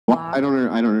Well, I don't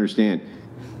understand.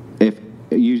 If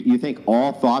you think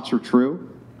all thoughts are true,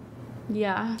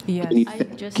 Yeah.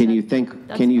 Yes. can you think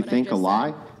a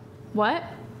lie? What?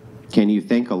 Can you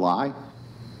think a lie?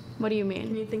 What do you mean?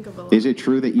 Can you think of a Is it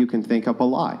true that you can think up a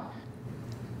lie?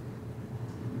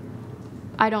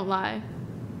 I don't lie.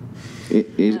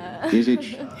 Is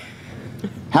it?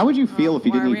 How would you feel if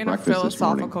you Why didn't are we eat in a breakfast this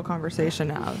morning? philosophical conversation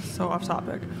now? So off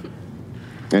topic.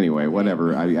 Anyway,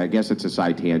 whatever. I guess it's a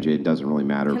side tangent. It doesn't really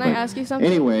matter. Can I ask you something?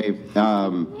 Anyway,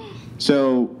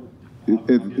 so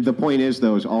the point is,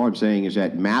 though, is all I'm saying is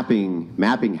that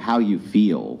mapping how you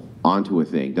feel onto a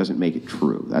thing doesn't make it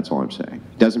true. That's all I'm saying.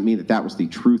 It doesn't mean that that was the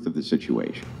truth of the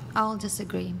situation. I'll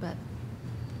disagree, but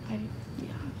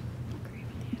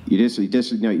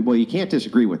Well, you can't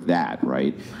disagree with that,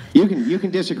 right? You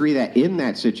can disagree that in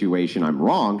that situation I'm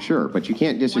wrong, sure, but you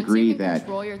can't disagree that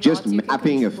just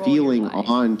mapping a feeling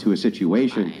onto a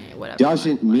situation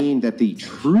doesn't mean that the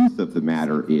truth of the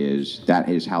matter is that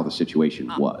is how the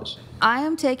situation was. I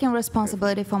am taking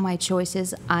responsibility for my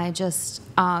choices. I just,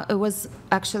 it was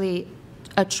actually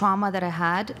a trauma that I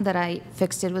had that I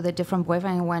fixed it with a different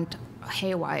boyfriend and went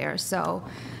haywire, so.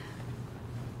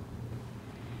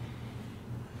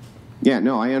 Yeah,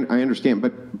 no, I understand,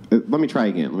 but let me try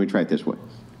again. Let me try it this way.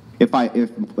 If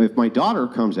my daughter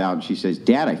comes out and she says,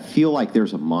 "Dad, I feel like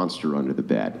there's a monster under the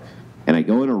bed," and I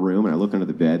go in a room and I look under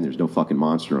the bed and there's no fucking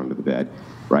monster under the bed,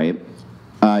 right?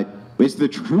 Is the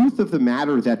truth of the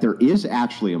matter that there is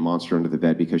actually a monster under the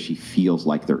bed because she feels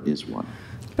like there is one?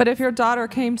 But if your daughter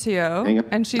came to you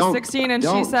and she's 16 and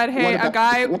she said, "Hey, a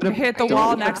guy hit the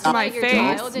wall next to my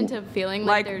face," into feeling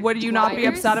like, would you not be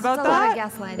upset about It's a lot of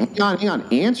that? gaslighting. Hang on.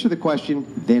 Answer the question,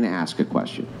 then ask a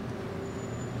question.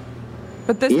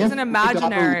 But this isn't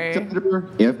imaginary.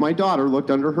 If my daughter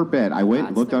looked under her bed, I went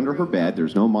and looked under her bed,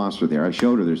 there's no monster there. I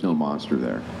showed her there's no monster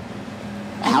there.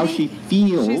 How she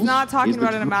feels. She's not talking is the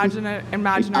about an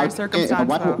imaginary circumstance,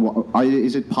 though.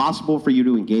 Is it possible for you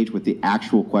to engage with the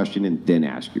actual question and then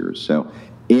ask yours? So,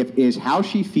 is how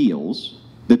she feels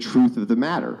the truth of the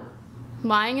matter?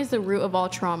 Lying is the root of all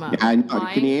trauma.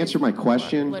 Can you answer my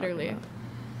question? Literally.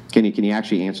 Can you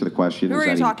actually answer the question? Who Is are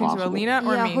that you even talking to, possible? Alina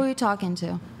or Yeah, me? who are you talking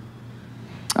to?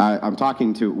 I'm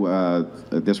talking to,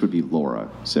 this would be Laura.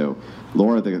 So,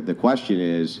 Laura, the question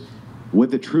is, would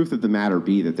the truth of the matter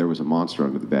be that there was a monster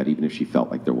under the bed, even if she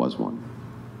felt like there was one?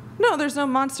 No, there's no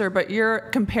monster, but you're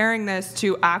comparing this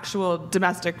to actual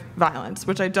domestic violence,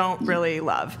 which I don't really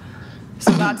love.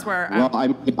 So that's where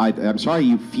I'm sorry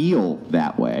you feel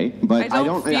that way, but I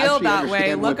don't feel that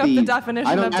way. Look up the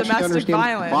definition of domestic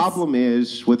violence. The problem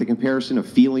is with the comparison of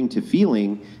feeling to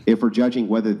feeling if we're judging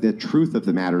whether the truth of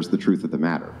the matter is the truth of the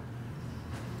matter.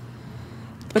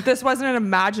 But this wasn't an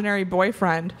imaginary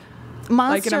boyfriend.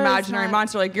 Like an imaginary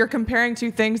monster. Like, you're comparing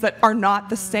two things that are not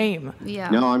the same. Yeah.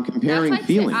 No, I'm comparing That's like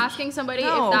feelings. asking somebody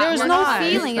No, if that There's were no not.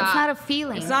 feeling. It's not a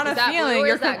feeling. It's not Is a that feeling. blue or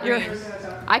You're, is that you're, green?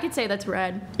 I could say that's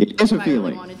red. It is a if I really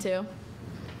feeling. wanted to.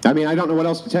 I mean, I don't know what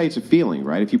else to tell you. It's a feeling,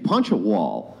 right? If you punch a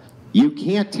wall, you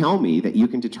can't tell me that you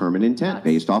can determine intent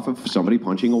based off of somebody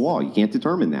punching a wall. You can't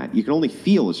determine that. You can only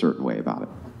feel a certain way about it.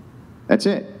 That's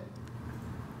it.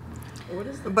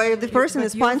 But if the person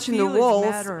is punching the walls,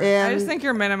 and I just think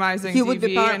you're minimizing he would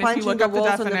be DV, and if you punching look the up the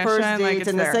walls on the definition, first like, date it's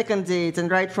and there. the second date,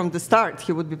 and right from the start,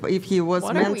 he would be, if he was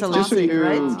What are we mentally Just so, sick,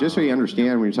 right? just so you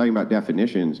understand, when you're talking about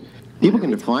definitions, people can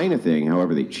define a thing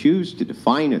however they choose to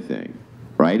define a thing,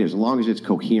 right? As long as it's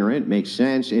coherent, makes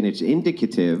sense, and it's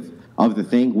indicative of the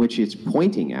thing which it's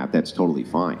pointing at, that's totally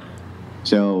fine.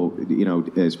 So, you know,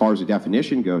 as far as the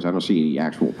definition goes, I don't see any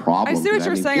actual problem. I see what with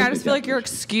you're that. saying. I It's just a feel like you're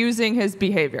definition. excusing his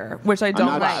behavior, which I don't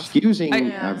I'm not love. excusing.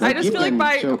 I just feel like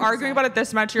by arguing about it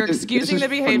this much, you're This excusing is the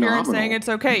behavior and phenomenal. saying it's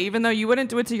okay, even though you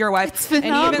wouldn't do it to your wife. It's And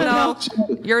even though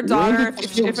phenomenal. your daughter, When did you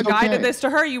feel if a it's guy okay? did this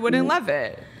to her, you wouldn't love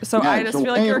it. So Yeah, I just so,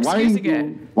 feel like you're why are excusing you-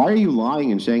 it. Why are you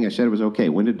lying and saying I said it was okay?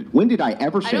 When did I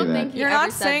ever I say don't that? think he You're ever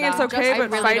not said saying it's that. okay, I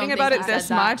but really fighting don't about think it he this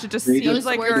said that. much, it just Those seems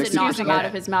like Words you're did not excusing come out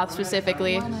of it. his mouth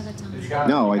specifically.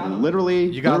 No, I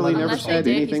literally never Unless they said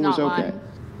did, he's anything was not okay. lying.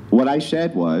 What I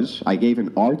said was I gave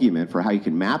an argument for how you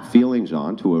can map feelings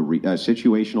onto a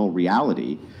situational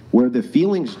reality where the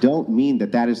feelings don't mean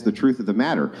that that is the truth of the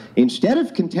matter. Instead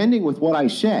of contending with what I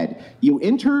said, you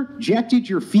interjected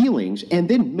your feelings and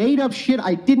then made up shit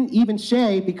I didn't even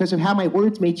say because of how my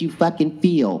words made you fucking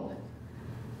feel.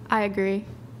 I agree.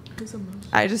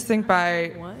 I just think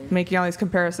by making all these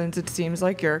comparisons, it seems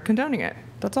like you're condoning it.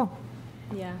 That's all.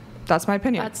 Yeah. That's my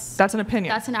opinion. That's an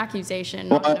opinion. That's an accusation,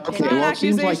 Well, not an okay, opinion. well, it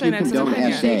seems like you accusation, it's an condone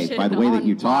opinion. SA. By the way that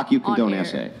you talk, you condone on air,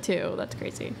 SA. too. That's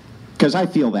crazy. Because I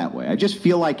feel that way. I just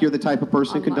feel like you're the type of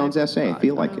person who condones SA. I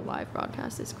feel like it. Live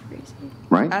broadcast is crazy.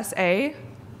 Right? SA?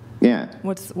 Yeah.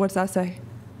 What's that say?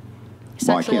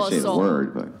 Well, I Sexual can't say the assault.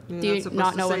 word, but Do you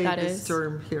not know what that is?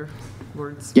 Term here,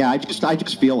 words. yeah, I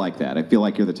just feel like that. I feel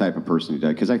like you're the type of person who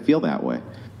does, because I feel that way.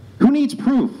 Who needs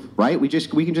proof, right? We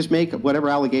can just make whatever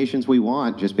allegations we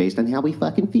want just based on how we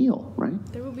fucking feel, right?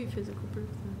 There will be physical proof.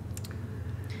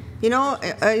 You know,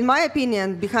 in my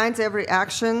opinion, behind every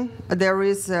action, there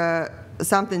is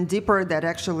something deeper that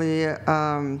actually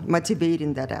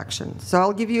motivating that action. So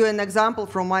I'll give you an example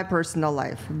from my personal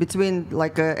life, between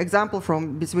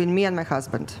me and my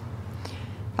husband.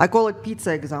 I call it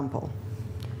pizza example.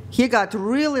 He got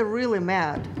really, really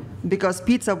mad because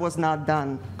pizza was not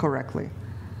done correctly.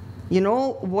 You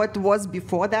know what was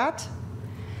before that?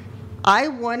 I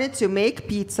wanted to make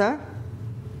pizza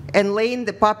and lay in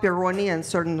the pepperoni in a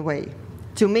certain way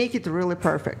to make it really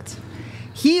perfect.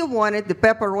 He wanted the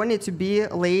pepperoni to be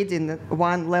laid in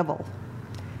one level,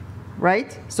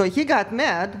 right? So he got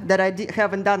mad that I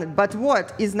haven't done it. But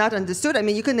what is not understood, I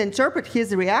mean, you can interpret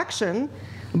his reaction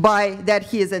by that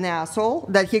he is an asshole,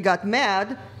 that he got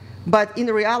mad, but in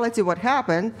reality what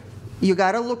happened, you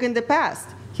gotta look in the past.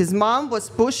 His mom was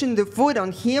pushing the food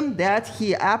on him that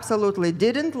he absolutely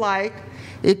didn't like.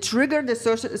 It triggered a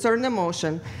certain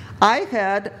emotion. I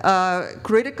had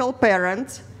critical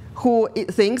parents who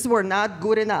things were not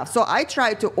good enough. So I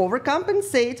tried to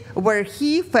overcompensate where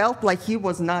he felt like he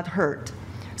was not heard.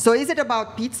 So is it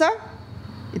about pizza?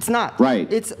 It's not.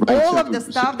 Right. It's right. all of the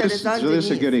stuff that is underneath. So this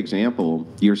is a good example.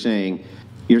 You're saying,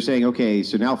 okay,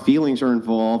 so now feelings are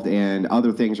involved and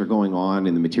other things are going on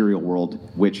in the material world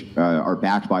which are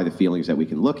backed by the feelings that we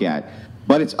can look at.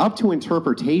 But it's up to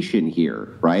interpretation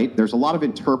here, right? There's a lot of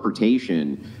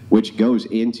interpretation which goes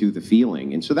into the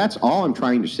feeling. And so that's all I'm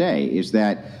trying to say is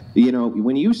that, you know,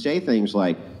 when you say things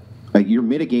like you're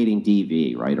mitigating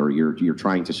DV, right? Or you're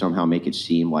trying to somehow make it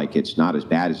seem like it's not as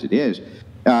bad as it is,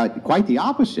 quite the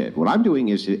opposite. What I'm doing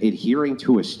is adhering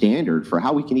to a standard for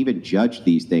how we can even judge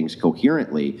these things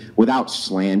coherently without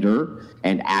slander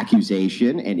and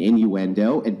accusation and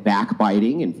innuendo and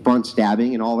backbiting and front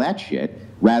stabbing and all that shit.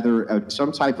 Rather,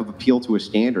 some type of appeal to a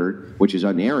standard which is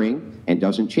unerring and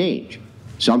doesn't change.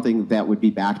 Something that would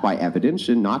be backed by evidence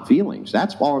and not feelings.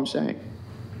 That's all I'm saying.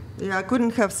 Yeah, I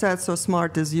couldn't have said so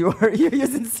smart as you are. You're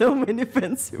using so many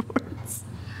fancy words.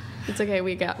 It's okay.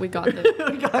 We got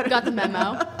the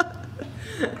memo.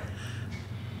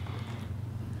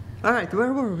 All right,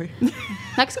 where were we?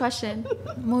 Next question.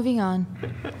 Moving on.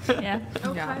 Yeah.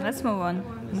 Let's move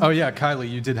on. Oh yeah, Kylie,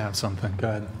 you did have something. Go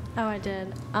ahead. Oh, I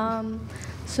did.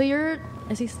 So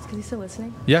is he still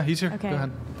listening? Yeah, he's here. Okay. Go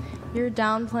ahead. You're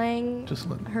downplaying Just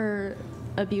let- her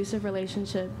abusive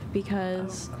relationship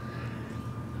because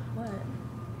what?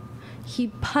 He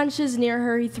punches near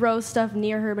her, he throws stuff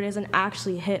near her, but he doesn't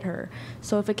actually hit her.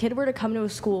 So if a kid were to come to a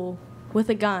school with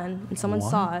a gun and someone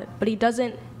saw it, but he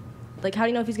doesn't, like, how do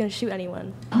you know if he's going to shoot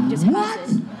anyone? He just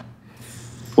hits it.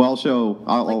 Well, so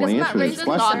I'll Doesn't answer that raise this the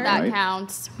question, thought that right?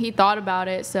 counts? He thought about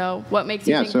it, so what makes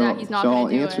you think that he's not I'll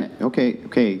going to do answer, it?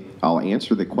 Okay, I'll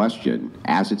answer the question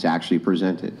as it's actually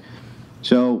presented.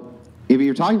 So if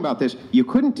you're talking about this, you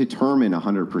couldn't determine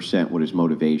 100% what his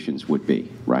motivations would be,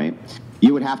 right?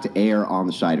 You would have to err on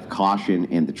the side of caution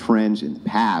and the trends in the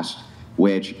past,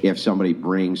 which if somebody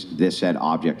brings this said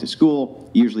object to school,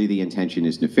 usually the intention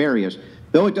is nefarious.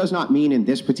 Though it does not mean in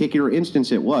this particular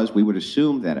instance it was, we would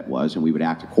assume that it was, and we would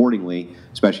act accordingly,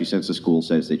 especially since the school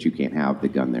says that you can't have the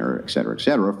gun there, et cetera,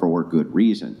 for good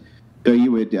reason. So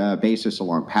you would base this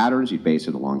along patterns, you'd base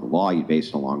it along the law, you'd base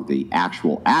it along the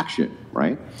actual action,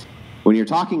 right? When you're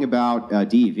talking about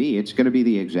DV, it's going to be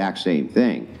the exact same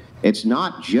thing. It's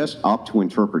not just up to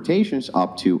interpretation, it's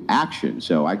up to action.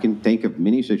 So I can think of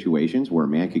many situations where a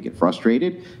man could get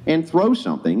frustrated and throw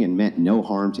something and meant no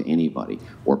harm to anybody,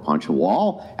 or punch a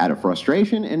wall out of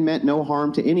frustration and meant no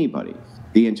harm to anybody.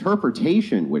 The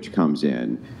interpretation which comes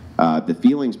in, the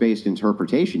feelings-based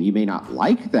interpretation, you may not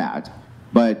like that,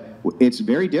 but it's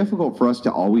very difficult for us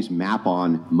to always map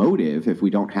on motive if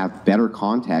we don't have better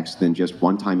context than just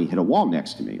one time he hit a wall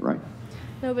next to me, right?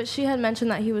 No, but she had mentioned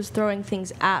that he was throwing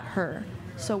things at her.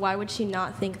 So why would she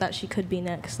not think that she could be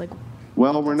next? Like,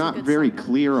 well, we're that's a not good very sign.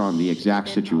 clear on the exact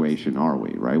situation, are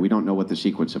we, right? We don't know what the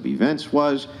sequence of events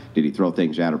was. Did he throw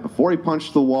things at her before he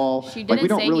punched the wall? She didn't Like, we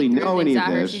don't say really he threw know things any at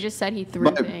of her. this. She just said he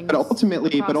threw things. But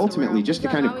ultimately, across the room. just to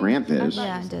Is kind that of how grant he- this,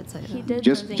 Yeah, I did say He that. did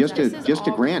just throw just things to at her. just to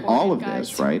This is grant all of recorded, this,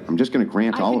 guys. right? I'm just going to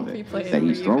grant I all can of it. replay it That for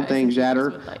he's you thrown guys things if at you her.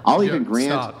 guys would like. I'll even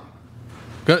grant. Stop.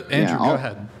 Go, Andrew, I'll- go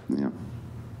ahead. Yeah.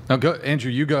 No, go, Andrew.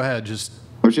 You go ahead. Just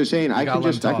I was just saying, I gotta can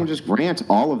let him just talk. grant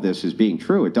all of this as being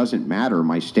true. It doesn't matter.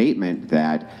 My statement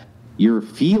that your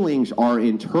feelings are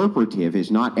interpretive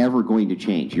is not ever going to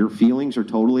change. Your feelings are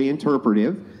totally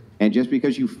interpretive, And just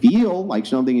because you feel like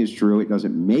something is true, it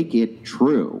doesn't make it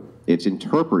true. It's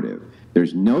interpretive.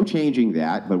 There's no changing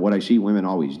that, but what I see women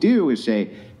always do is say,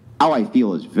 how I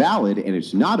feel is valid, and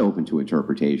it's not open to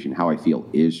interpretation. How I feel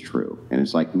is true. And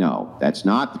it's like, no, that's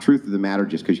not the truth of the matter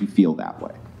just because you feel that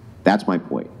way. That's my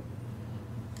point.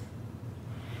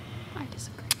 I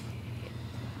disagree.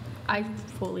 I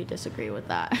fully disagree with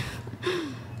that.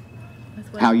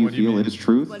 How you What do you feel mean? is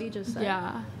truth? What he just said.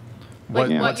 Yeah. What-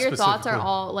 Like, what what your thoughts are specifically?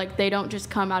 all, like, they don't just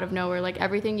come out of nowhere. Like,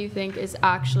 everything you think is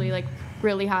actually, like,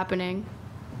 really happening.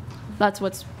 That's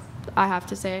what's I have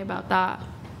to say about that.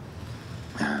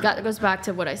 That goes back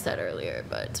to what I said earlier,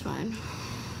 but it's fine.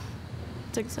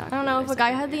 It's exactly I don't know, what if I a guy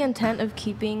said had the earlier. intent of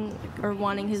keeping or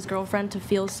wanting his girlfriend to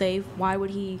feel safe, why would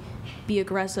he be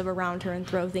aggressive around her and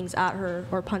throw things at her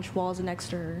or punch walls next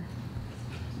to her?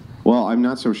 Well, I'm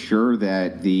not so sure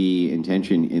that the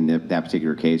intention in that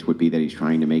particular case would be that he's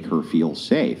trying to make her feel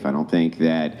safe. I don't think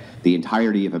that the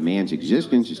entirety of a man's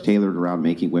existence is tailored around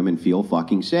making women feel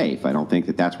fucking safe. I don't think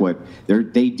that that's what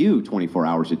they do 24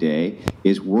 hours a day,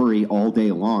 is worry all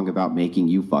day long about making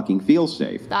you fucking feel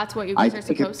safe. That's what you I guys are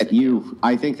think supposed that to do.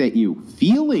 I think that you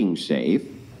feeling safe,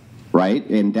 right,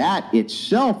 and that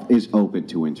itself is open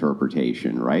to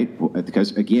interpretation, right?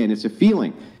 Because, again, it's a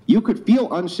feeling. You could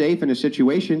feel unsafe in a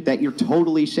situation that you're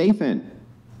totally safe in,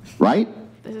 right?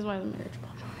 This is why the marriage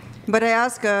problem. But I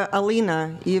asked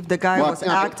Alina if the guy was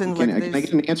acting can like I this.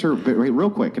 get an answer, but wait,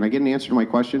 real quick? Can I get an answer to my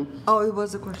question? Oh, it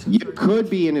was a question. You could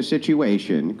be in a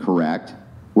situation, correct,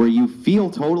 where you feel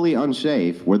totally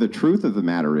unsafe, where the truth of the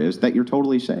matter is that you're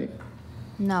totally safe.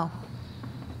 No.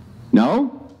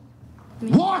 No?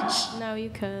 What? No,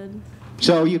 you could.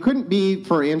 So you couldn't be,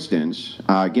 for instance,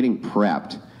 getting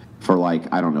prepped for,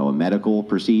 like, I don't know, a medical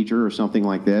procedure or something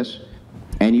like this,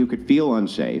 and you could feel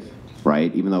unsafe,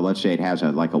 right? Even though, let's say it has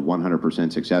like a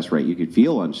 100% success rate, you could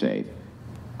feel unsafe.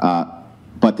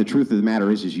 But the truth of the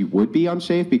matter is you would be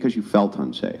unsafe because you felt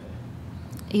unsafe.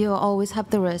 You always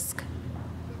have the risk.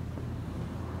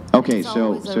 Okay, It's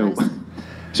so always a risk.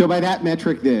 so by that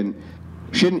metric, then,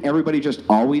 shouldn't everybody just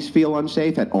always feel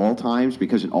unsafe at all times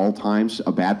because at all times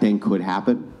a bad thing could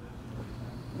happen?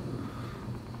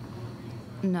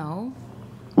 No.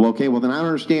 Well, okay, well then I don't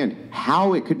understand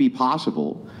how it could be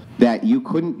possible that you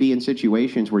couldn't be in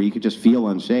situations where you could just feel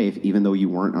unsafe even though you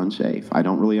weren't unsafe. I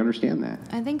don't really understand that.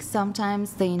 I think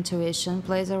sometimes the intuition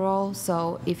plays a role.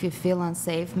 So if you feel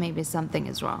unsafe, maybe something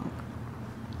is wrong.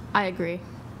 I agree.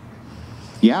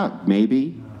 Yeah,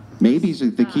 maybe. Maybe's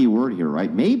the key word here,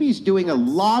 right? Maybe's doing a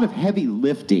lot of heavy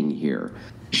lifting here.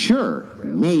 Sure,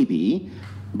 maybe.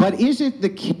 But is it the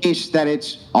case that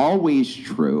it's always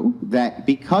true that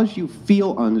because you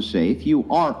feel unsafe, you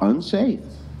are unsafe?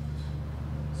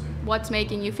 What's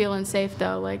making you feel unsafe,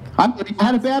 though? Like, You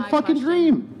had a bad my fucking question.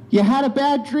 dream. You had a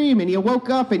bad dream and you woke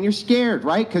up and you're scared,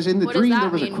 right? Because in the What does dream that there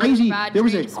was mean? a What is crazy, bad there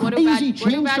was a dreams? What do crazy bad-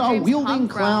 where do bad chainsaw dreams wielding come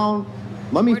from? clown.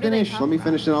 Let me Where do they finish. come Let me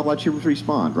finish, and I'll let you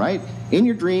respond. Right? In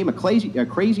your dream, a crazy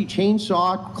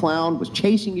chainsaw clown was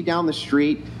chasing you down the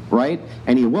street, right?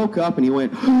 And you woke up and you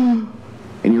went,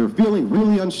 and you were feeling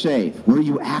really unsafe. Were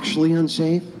you actually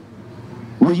unsafe?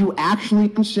 Were you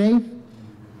actually unsafe?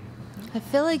 I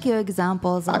feel like your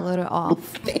example is a little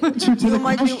off. The answer to the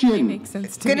might be- question.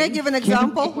 Can I give an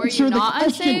example? Were you Answer the not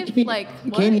question. unsafe? Like,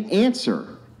 Can what? you answer?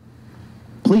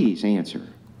 Please answer.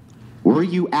 Were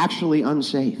you actually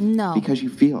unsafe? No. Because you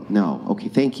feel no. Okay,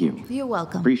 thank you. You're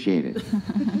welcome. Appreciate it.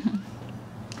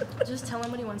 Just tell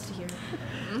him what he wants to hear.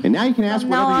 And now you can ask From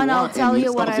whatever now you on, I'll want. tell and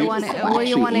you what I I'll want- actually what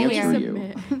you wanna answer hear.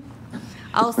 you.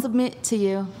 I'll submit to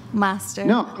you, master.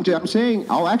 No, I'm saying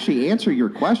I'll actually answer your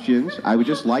questions. I would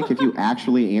just like if you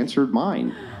actually answered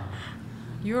mine.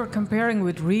 You're comparing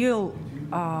with real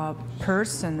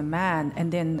person, man,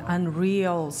 and then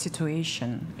unreal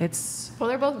situation. It's Well,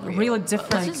 they're both real. really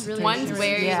different. This is really One's interesting.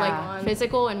 very Yeah. like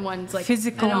physical, and one's like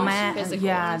Physical not man. Physical.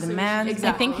 Yeah, the man. Exactly.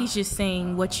 I think he's just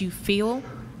saying what you feel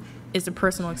is a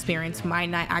personal experience might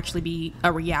not actually be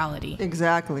a reality.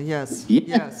 Exactly, yes. Yeah.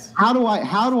 Yes. How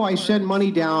do I send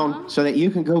money down so that you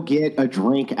can go get a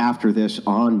drink after this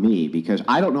on me? Because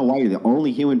I don't know why you're the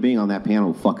only human being on that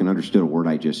panel who fucking understood a word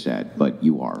I just said, but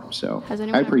you are. So Has I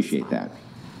anyone appreciate that.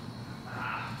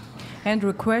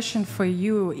 Andrew, question for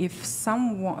you: if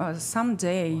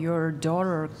someday your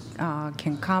daughter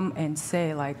can come and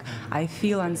say, like, I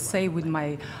feel unsafe with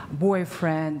my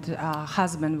boyfriend,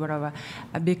 husband, whatever,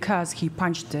 because he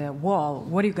punched the wall,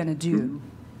 what are you gonna do?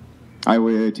 I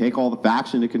would take all the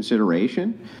facts into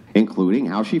consideration, including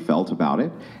how she felt about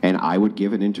it, and I would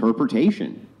give an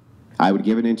interpretation. I would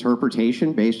give an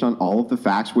interpretation based on all of the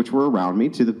facts which were around me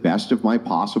to the best of my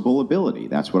possible ability.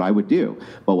 That's what I would do.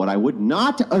 But what I would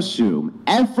not assume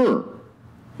ever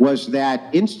was that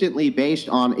instantly based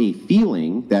on a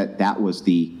feeling that that was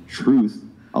the truth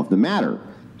of the matter.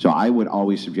 So I would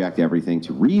always subject everything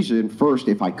to reason first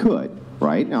if I could,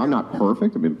 right? Now, I'm not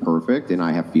perfect, I'm imperfect, and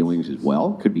I have feelings as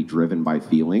well. Could be driven by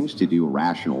feelings to do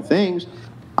irrational things.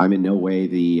 I'm in no way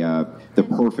the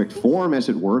perfect form, as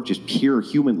it were, just pure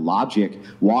human logic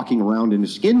walking around in a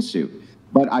skin suit.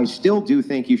 But I still do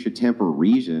think you should temper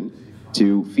reason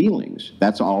to feelings.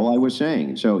 That's all I was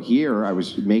saying. So here I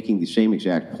was making the same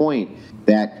exact point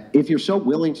that if you're so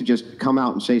willing to just come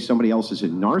out and say somebody else is a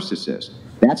narcissist,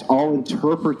 that's all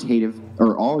interpretative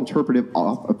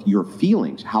of your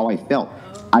feelings, how I felt.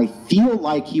 I feel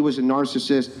like he was a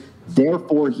narcissist,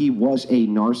 therefore he was a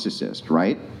narcissist,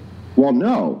 right? Well,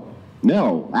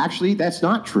 no, actually that's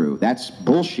not true. That's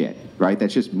bullshit, right?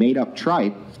 That's just made up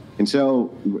tripe. And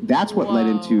so that's what led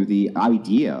into the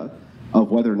idea of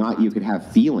whether or not you could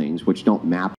have feelings which don't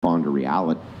map onto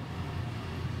reality.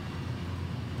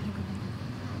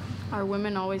 Are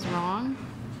women always wrong?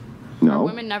 No. Are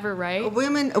women never right?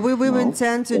 Women No,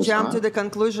 tend to of course jump not. to the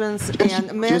conclusions,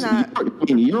 and men are.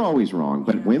 You're always wrong,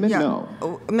 but women, no.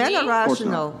 Men are Of course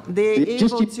rational. not. They're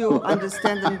Just able you- to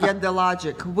understand and get the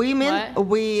logic. Women, What?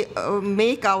 we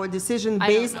make our decision I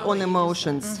don't based know on what you just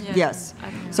emotions. said. Yes.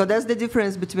 So that's the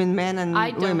difference between men and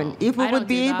I don't. women. If we I would don't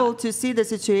be do able that. to see the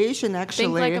situation Think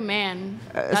actually. like a man.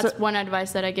 That's one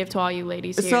advice that I give to all you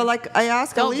ladies here. So like I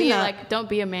asked Alina. Don't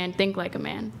be a man. Think like a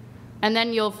man, and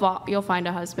then you'll find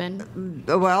a husband.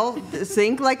 Well,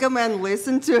 think like a man,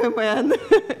 listen to a man.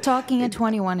 Talking a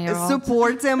 21-year-old.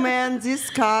 Support a man,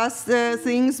 discuss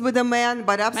things with a man,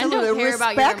 but Men absolutely don't care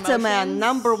about your respect a man. emotions.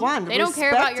 Number one, They don't care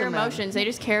about respect your a man. emotions. They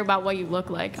just care about what you look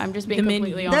like. I'm just being The men-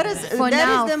 completely That honest. is For that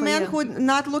now, is the for man you. who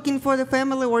not looking for the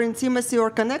family or intimacy or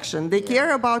connection. They care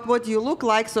about what you look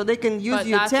like, so they can use But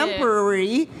you that's it.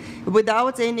 temporary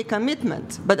without any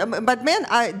commitment. But men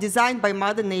are designed by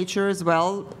Mother Nature as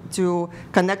well to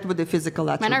connect with the physical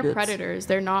attributes. Men are predators.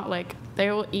 They're not like, they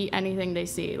will eat anything they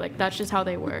see. Like, that's just how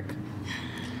they work.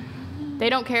 They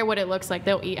don't care what it looks like.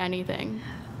 They'll eat anything.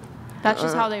 That's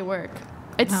just how they work.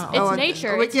 It's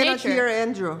nature. We It's cannot nature. hear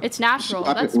Andrew. It's natural.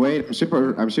 That's Wait,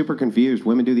 I'm super confused.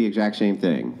 Women do the exact same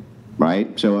thing,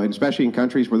 right? So, especially in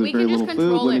countries where there's We very can just little food,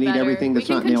 control women it eat better. everything We that's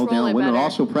can not nailed control down. it Women are better.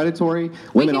 also predatory. We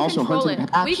Women can also control hunt and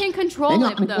it. pack. We can control Hang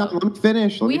on, it, hang on, though. let me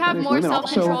finish. we have more Women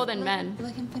self-control also- than men.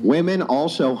 Women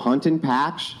also hunt in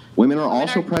packs. Women are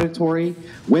also are- predatory.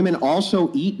 Women also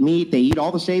eat meat. They eat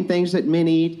all the same things that men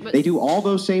eat. But- They do all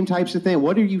those same types of things.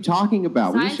 What are you talking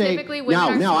about? When you say, Scientifically, women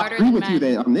are now I smarter agree than with you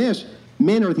men. that on this,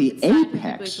 men are the Scientifically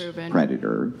apex proven.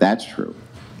 predator. That's true.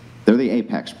 They're the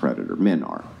apex predator. Men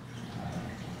are.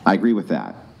 I agree with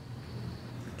that.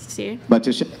 See? But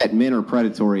to say that men are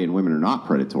predatory and women are not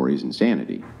predatory is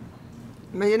insanity.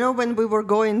 But you know, when we were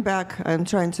going back, I'm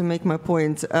trying to make my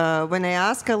point. When I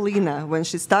asked Alina, when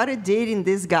she started dating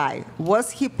this guy,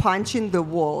 was he punching the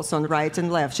walls on right and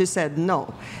left? She said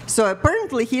no. So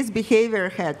apparently his behavior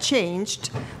had changed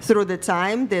through the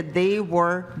time that they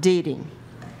were dating.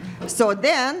 So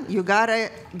then you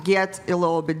gotta get a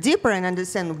little bit deeper and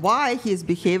understand why his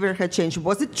behavior had changed.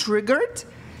 Was it triggered?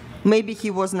 Maybe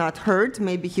he was not heard.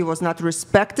 Maybe he was not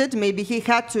respected. Maybe he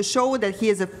had to show that he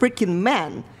is a freaking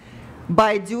man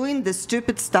by doing the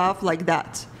stupid stuff like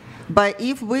that. But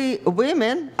if we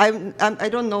women, I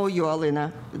don't know you,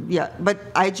 Alina, yeah, but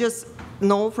I just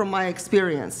know from my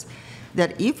experience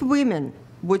that if women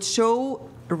would show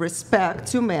respect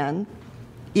to men,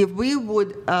 if we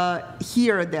would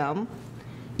hear them,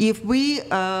 if we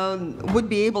would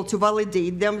be able to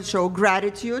validate them, show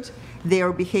gratitude,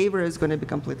 their behavior is going to be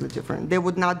completely different. They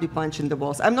would not be punching the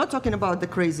walls. I'm not talking about the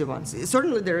crazy ones.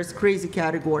 Certainly there is crazy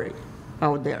category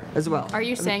out there as well. Are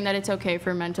you saying that it's okay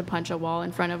for men to punch a wall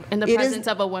in the It is- presence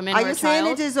of a woman Are or you a saying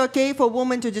child? it is okay for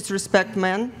women to disrespect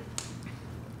men?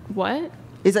 What?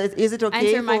 Is it okay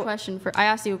Answer my for- question. I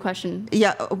asked you a question.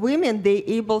 Yeah, women, they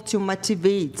able to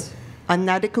motivate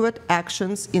inadequate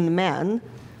actions in men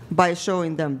by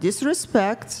showing them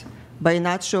disrespect, by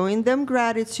not showing them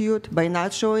gratitude, by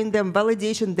not showing them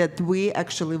validation that we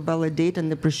actually validate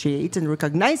and appreciate and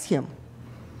recognize him.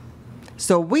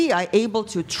 So we are able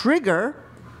to trigger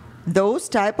those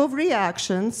type of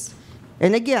reactions.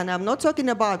 And again, I'm not talking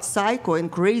about psycho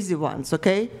and crazy ones,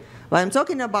 okay? But I'm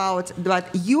talking about that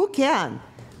you can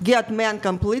get men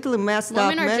completely messed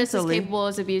Women up are just as mentally. capable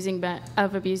as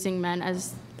abusing men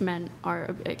as men are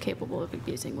capable of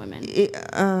abusing women.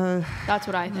 Uh, That's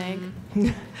what I think.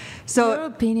 Your so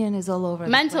opinion is all over.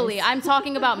 Mentally, the place. I'm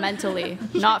talking about mentally,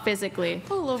 not physically.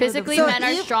 Physically, So men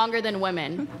are if- stronger than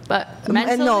women, but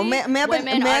mentally, no, women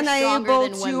men are are stronger able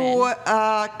than women.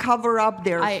 to cover up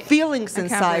their feelings I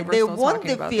can't inside. believe we're They still want talking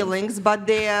the about this. feelings, but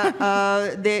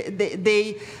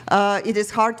it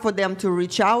is hard for them to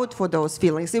reach out for those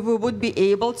feelings. If we would be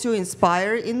able to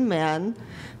inspire in men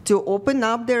to open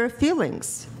up their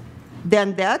feelings,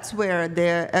 then that's where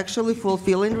the actually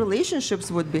fulfilling relationships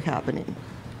would be happening.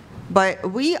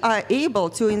 But we are able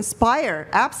to inspire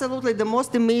absolutely the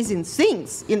most amazing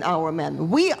things in our men.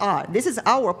 We are. This is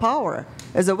our power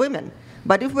as a women.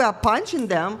 But if we are punching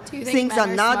them, Do you think things men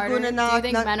are not smarter? good enough. Do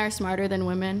you think men are smarter than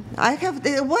women? I have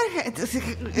what is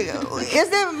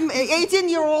the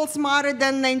 18-year-old smarter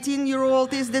than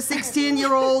 19-year-old? Is the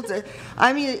 16-year-old?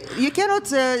 I mean, you cannot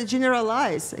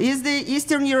generalize. Is the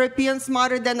Eastern European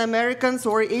smarter than Americans,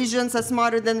 or Asians are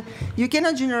smarter than? You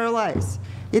cannot generalize.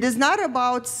 It is not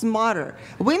about smarter.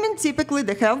 Women typically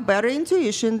they have better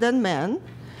intuition than men.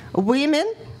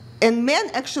 Women. And men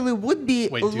actually would be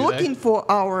looking for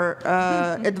our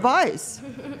advice.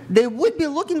 They would be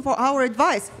looking for our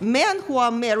advice. Men who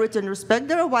are married and respect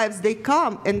their wives, they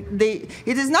come and they.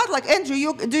 It is not like, Andrew,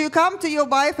 do you come to your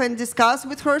wife and discuss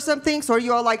with her some things, or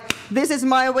you are like, this is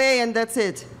my way and that's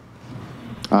it?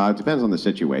 It depends on the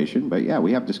situation, but yeah,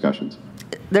 we have discussions.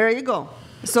 There you go.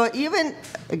 So even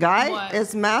a guy What?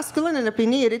 as masculine and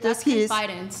opinionated as That's he is,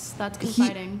 confidence. That's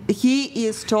confiding. he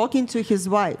is talking to his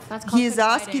wife. That's called He is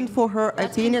asking confiding. for her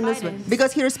That's opinion as well, confidence.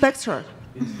 because he respects her.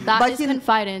 That But is he-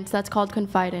 confidence. That's called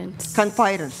confidence.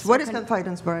 Confidence. What is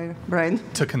confidence, Brian?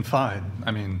 To confide. I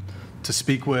mean, to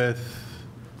speak with,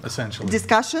 essentially.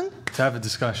 Discussion? To have a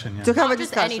discussion, yeah. To have Not a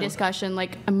just discussion. any discussion,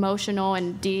 like emotional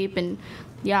and deep and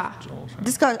yeah.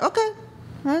 Discussion. Okay.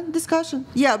 Discussion.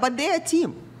 Yeah, but they're a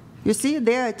team. You see,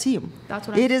 they're a team. That's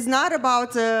what It is not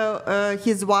about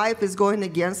his wife is going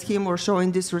against him or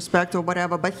showing disrespect or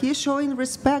whatever, but he's showing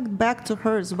respect back to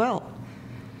her as well.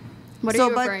 What So, are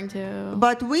you but- referring to?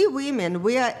 But we women,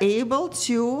 we are able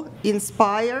to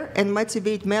inspire and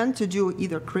motivate men to do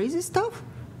either crazy stuff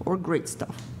or great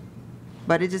stuff.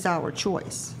 But it is our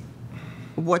choice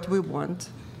what we want,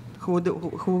 who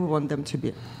we want them to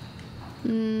be.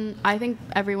 I think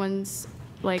everyone's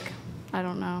like, I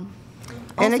don't know.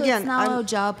 And Also, again, it's not I'm- our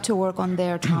job to work on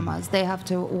their traumas. They have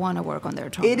to want to work on their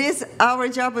traumas. It is our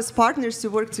job as partners to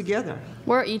work together.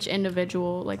 We're each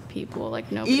individual, like people,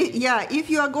 like nobody. Yeah, if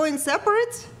you are going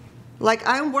separate, like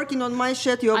I'm working on my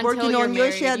shit, you're Until working you're on your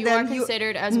married. shit, You then are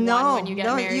considered as one when you get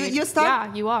married. You start,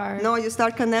 Yeah, you are. No, you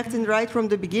start connecting right from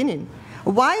the beginning.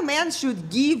 Why man should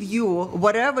give you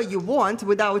whatever you want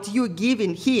without you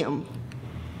giving him?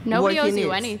 Nobody what he owes you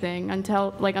needs? anything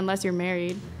unless you're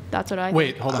married. That's what I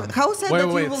Wait, think. hold on. How said wait, that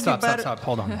wait, you will be stop, better- stop, stop.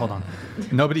 Hold on.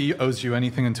 Nobody owes you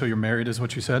anything until you're married, is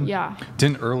what you said? Yeah.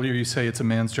 Didn't earlier you say it's a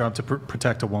man's job to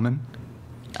protect a woman?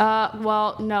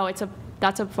 Well, no,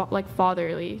 that's a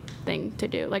fatherly thing to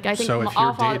do. Like I think So if all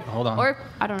you're father- hold on. or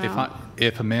I don't know.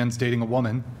 If a man's dating a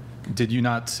woman, did you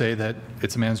not say that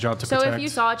it's a man's job to So protect? if you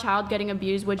saw a child getting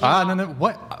abused, would you no.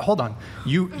 What? Hold on.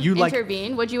 You like.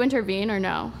 intervene? Would you intervene or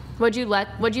no? Would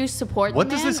you support What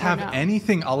the does man this or have no?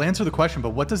 anything? I'll answer the question,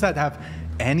 but what does that have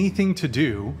anything to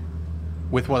do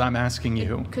with what I'm asking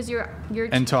you? Because you're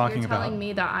and talking you're telling about?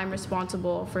 me that I'm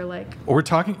responsible for like We're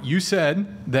talking. You said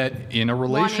that in a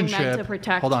relationship. to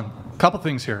protect- Hold on. Couple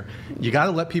things here. You got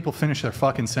to let people finish their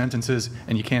fucking sentences,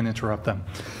 and you can't interrupt them.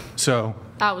 So.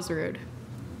 that was rude.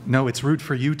 No, it's rude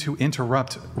for you to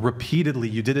interrupt repeatedly.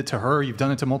 You did it to her. You've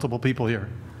done it to multiple people here.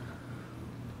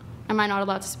 Am I not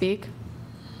allowed to speak?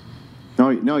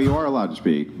 No, you are allowed to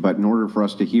speak, but in order for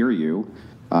us to hear you,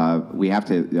 we have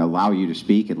to allow you to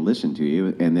speak and listen to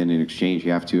you, and then in exchange,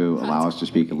 you have to allow us to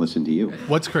speak and listen to you.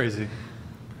 What's crazy?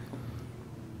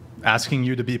 Asking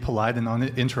you to be polite and not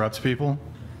interrupt people?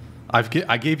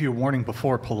 I gave you a warning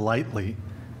before politely,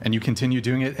 and you continue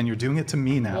doing it, and you're doing it to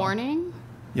me now. Warning?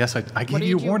 Yes, I What gave did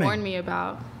you you a warning. warn me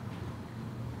about?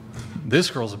 This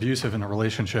girl's abusive in a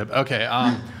relationship. Okay,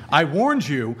 I warned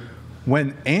you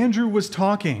when Andrew was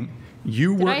talking.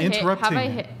 You Did were I hit? interrupting. Have I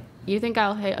hit? You think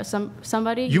I'll hit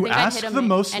somebody? You think I ask hit the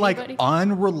most anybody?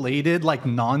 unrelated,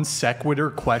 non sequitur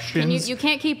questions. You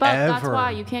can't keep up. That's ever.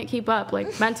 why you can't keep up,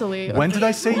 mentally. When did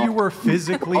I say you were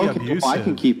physically Okay, abusive? well, I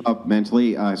can keep up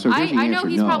mentally. So here's the I know answer,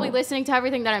 he's no. probably listening to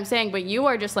everything that I'm saying, but you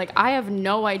are just I have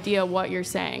no idea what you're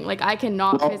saying. I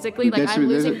cannot Well, physically, that's- I'm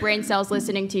there's losing a- brain cells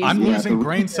listening to you. I'm speak. losing the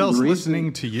brain cells reason-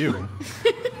 listening to you.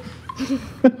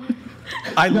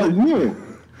 No, you.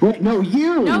 Wait, no,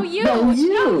 you. No, you. No,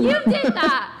 you. No, you did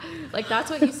that. That's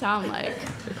what you sound like.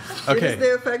 It Okay. is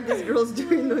the effect this girl's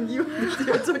doing on you.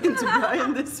 You're talking to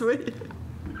Brian this way.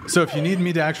 So if you need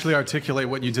me to actually articulate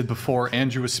what you did before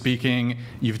Andrew was speaking,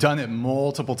 you've done it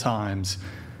multiple times.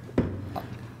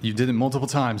 You did it multiple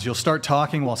times. You'll start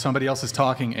talking while somebody else is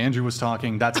talking. Andrew was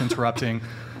talking. That's interrupting.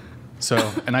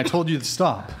 And I told you to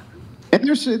stop. And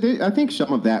I think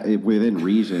some of that within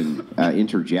reason,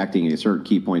 interjecting at certain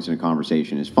key points in a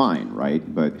conversation is fine,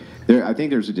 right? But I think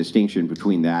there's a distinction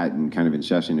between that and kind of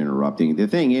incessant interrupting. The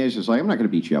thing is like, I'm not going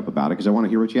to beat you up about it because I want to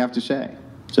hear what you have to say.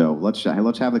 So let's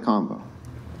have the convo.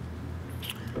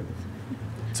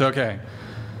 It's okay.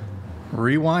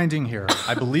 Rewinding here.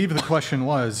 I believe the question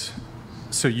was,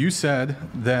 so you said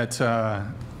that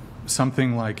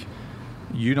something like,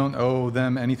 you don't owe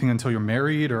them anything until you're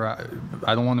married, or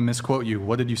I don't want to misquote you.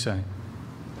 What did you say?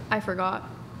 I forgot.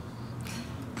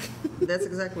 That's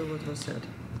exactly what was said.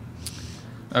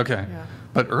 Okay. Yeah.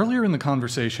 But earlier in the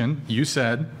conversation, you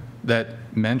said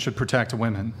that men should protect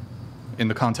women in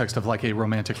the context of like a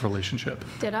romantic relationship.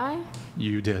 Did I?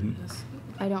 You did.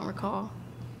 I don't recall.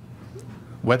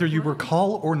 Whether you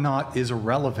recall or not is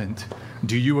irrelevant.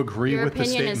 Do you agree with the statement?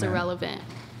 Your opinion is irrelevant.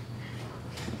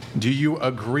 Do you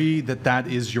agree that that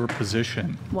is your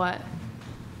position? What?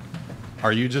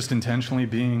 Are you just intentionally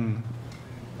being...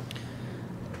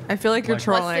 I feel like you're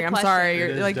trolling. I'm sorry.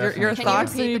 Your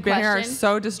thoughts that you've been here are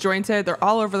so disjointed. They're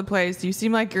all over the place. You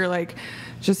seem like you're like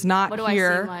just not what do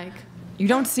here. I seem like? You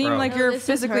don't seem like you're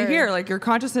physically here. Like your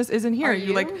consciousness isn't here. Are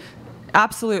you? Like,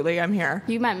 absolutely, I'm here.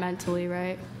 You meant mentally,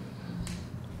 right?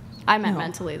 I meant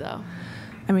mentally though.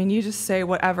 I mean, you just say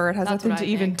whatever. It has nothing to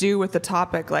even do with the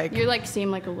topic. Like you like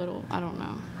seem like a little. I don't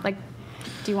know. Like,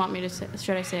 do you want me to say?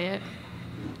 Should I say it?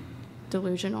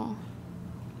 Delusional.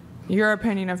 Your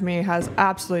opinion of me has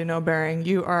absolutely no bearing.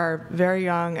 You are very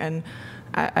young, and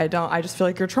I just feel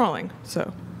like you're trolling.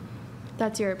 So.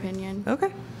 That's your opinion.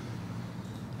 Okay.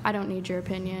 I don't need your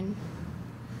opinion.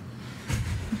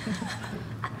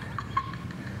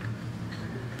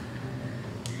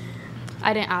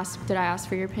 I didn't ask. Did I ask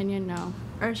for your opinion? No.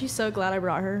 Aren't you so glad I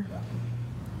brought her?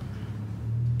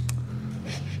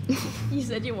 You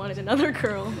said you wanted another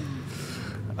girl.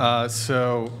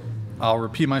 So I'll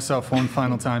repeat myself one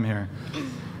final time here.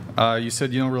 You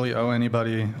said you don't really owe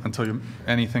anybody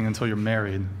anything until you're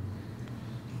married.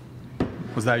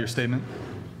 Was that your statement?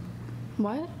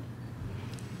 What?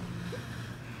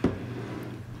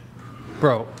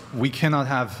 Bro, we cannot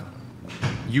have...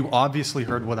 You obviously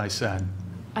heard what I said.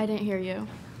 I didn't hear you.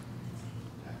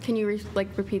 Can you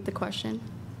repeat the question?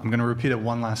 I'm going to repeat it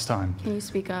one last time. Can you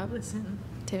speak up? Listen.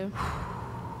 Too.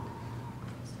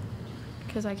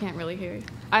 Because I can't really hear you.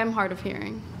 I'm hard of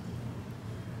hearing.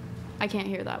 I can't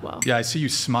hear that well. Yeah, I see you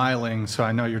smiling, so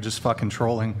I know you're just fucking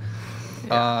trolling.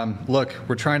 Yeah. Look,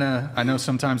 we're trying to... I know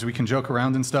sometimes we can joke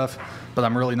around and stuff, but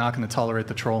I'm really not going to tolerate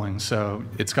the trolling, so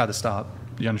it's got to stop.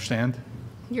 You understand?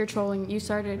 You're trolling. You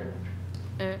started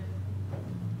it.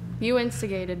 You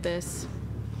instigated this.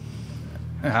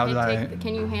 How did I...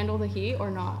 Can you handle the heat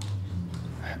or not?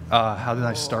 How did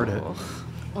I start it?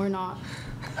 Or not?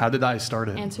 How did I start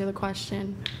it? Answer the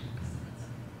question.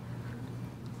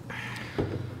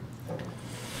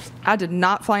 I did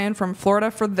not fly in from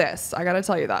Florida for this. I gotta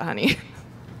tell you that, honey.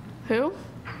 Who?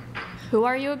 Who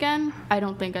are you again? I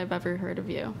don't think I've ever heard of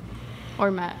you. Or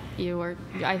met you, or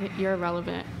you're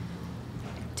irrelevant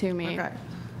to me. Okay.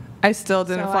 I still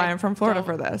didn't fly in from Florida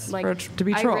for this, to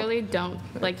be trolled. I really don't.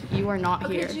 You are not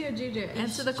here. Okay, Gia,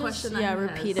 answer the question. Yeah,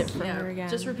 repeat it for her again.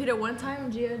 Just repeat it one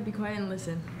time, Gia, be quiet and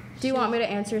listen. Do you want me to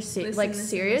answer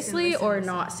seriously or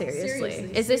not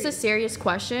seriously? Is this a serious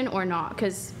question or not?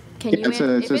 Because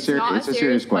if it's not a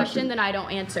serious question, then I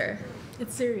don't answer.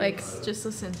 It's serious. Just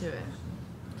listen to it.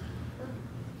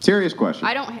 Serious question.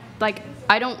 I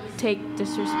don't take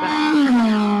disrespect.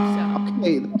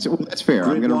 Okay, that's fair.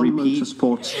 I'm going to repeat.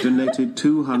 Motorsports donated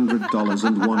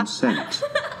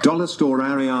 $200.01. Dollar store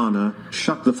Ariana,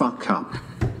 shut the fuck up.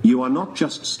 You are not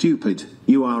just stupid.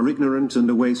 You are ignorant and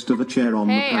a waste of a chair on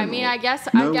the panel. I mean, I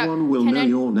guess no one will know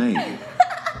your name.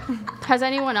 Has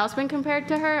anyone else been compared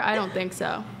to her? I don't think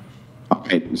so.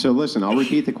 Okay, so listen, I'll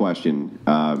repeat the question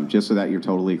just so that you're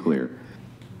totally clear.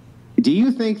 Do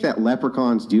you think that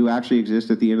leprechauns do actually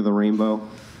exist at the end of the rainbow?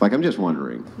 I'm just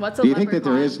wondering. What's a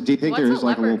leprechaun? Do you think there is a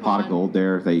little pot of gold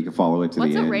there that you can follow it to the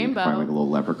end? What's a rainbow? You can find a little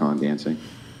leprechaun dancing.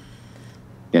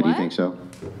 Yeah, do you think so?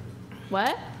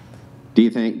 What? Do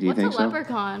you think so? What's a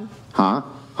leprechaun? Huh?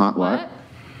 What?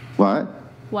 What?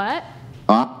 What?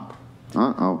 Oh.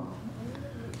 Oh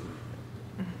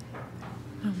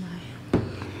my.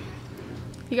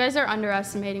 You guys are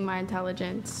underestimating my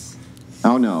intelligence.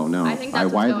 Oh no! I think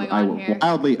that's what's going on here.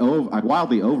 I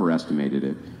wildly overestimated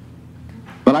it.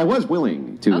 But But I was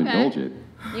willing to indulge it.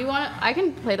 You want? I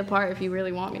can play the part if you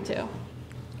really want me to.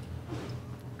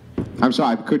 I'm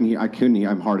sorry, I couldn't hear.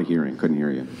 I'm hard of hearing. Couldn't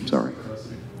hear you. I'm sorry.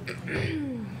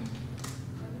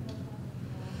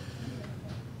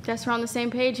 Guess we're on the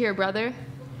same page here, brother.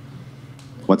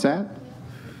 What's that?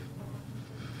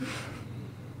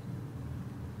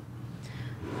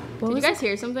 Did you guys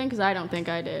hear something? Because I don't think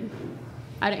I did.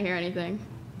 I didn't hear anything.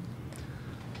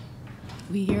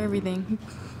 We hear everything.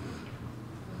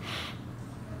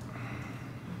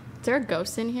 Is there a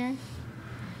ghost in here?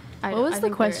 What was the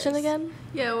question again?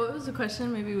 Yeah, what was the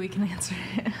question? Maybe we can answer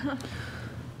it.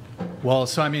 Well,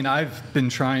 so I mean, I've been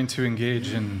trying to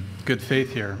engage in good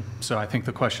faith here. So I think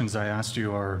the questions I asked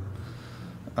you are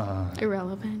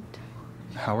irrelevant.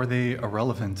 How are they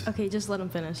irrelevant? Okay, just let him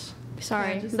finish.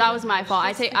 Sorry, that was my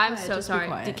fault. I'm so sorry.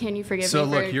 Can you forgive me So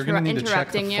for look, you're going to need to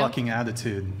check the interrupting you? fucking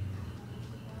attitude.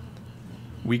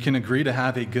 We can agree to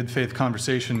have a good faith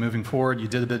conversation moving forward. You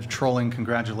did a bit of trolling.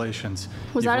 Congratulations.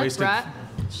 Was that a threat?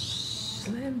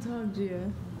 Let him talk,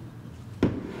 Gia.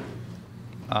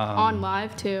 On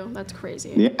live too. That's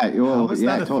crazy. Yeah, well, How is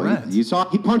yeah, that a totally. threat? You saw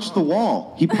he punched the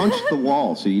wall. He punched the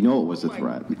wall, so you know it was a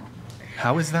threat.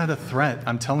 How is that a threat?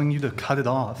 I'm telling you to cut it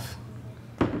off.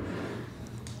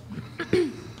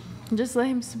 Just let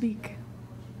him speak.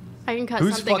 I can cut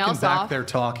Who's something fucking else back off. there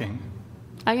talking?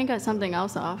 I can cut something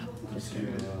else off.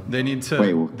 They need to.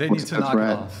 Wait, they need what's to the knock threat?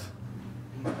 it off.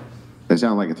 That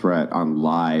sounded like a threat on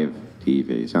live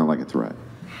TV. Sounded like a threat.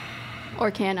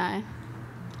 Or can I?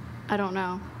 I don't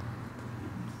know.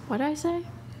 What did I say?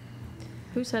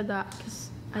 Who said that? 'Cause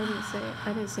I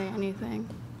didn't say anything.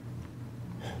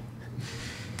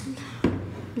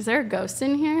 Is there a ghost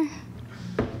in here?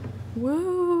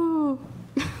 Woo!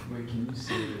 Wait, can you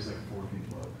say there's like 4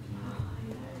 people up?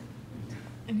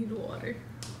 I need water.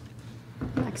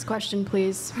 Next question,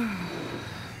 please.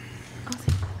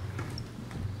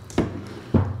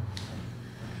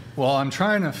 Well, I'm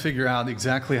trying to figure out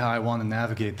exactly how I want to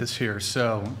navigate this here.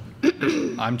 So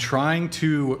I'm trying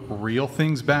to reel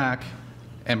things back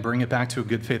and bring it back to a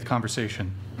good faith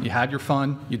conversation. You had your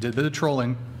fun. You did a bit of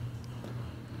trolling.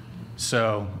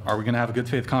 So are we going to have a good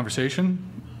faith conversation,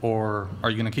 or are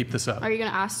you going to keep this up? Are you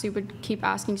gonna keep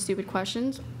asking stupid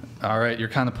questions? All right, you're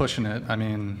kind of pushing it. I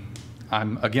mean,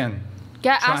 I'm, again,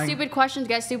 Ask stupid questions,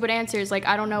 get stupid answers. Like,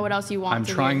 I don't know what else you want I'm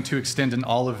to trying hear. to extend an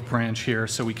olive branch here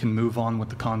so we can move on with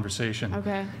the conversation.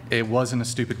 Okay. It wasn't a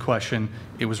stupid question.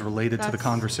 It was related to the That's-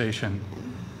 conversation.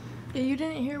 Yeah, you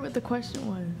didn't hear what the question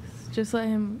was. Just let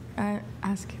him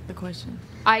ask the question.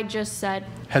 I just said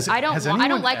Has I don't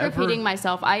anyone like ever- repeating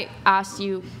myself. I asked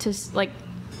you to like.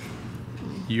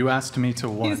 You asked me to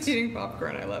what? He's eating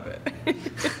popcorn. I love it.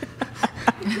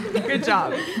 Good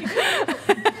job.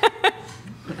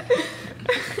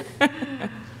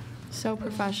 So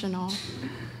professional.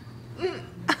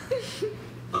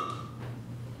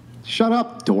 Shut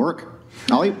up, dork.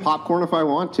 I'll eat popcorn if I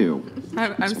want to.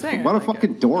 I'm saying. What a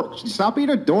fucking dork. Stop being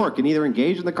a dork and either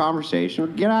engage in the conversation or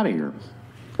get out of here.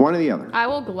 One or the other. I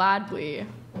will gladly.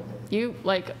 You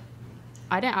like.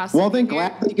 I didn't ask. Well, you then to be here.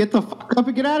 gladly get the fuck up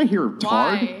and get out of here, tard.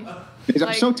 Why? Because I'm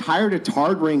Like- so tired of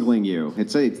tard wrangling you.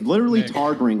 It's literally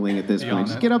tard wringling at this Be point. on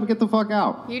Just it. get up and get the fuck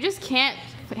out. You just can't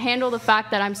handle the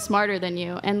fact that I'm smarter than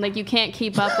you, and like you can't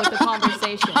keep up with the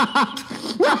conversation.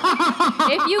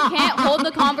 If you can't hold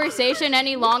the conversation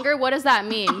any longer, what does that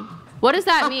mean? What does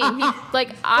that mean?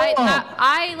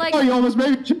 I like. Oh, you almost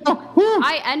made a joke. Woo.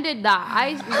 I ended that.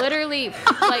 I literally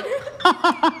like.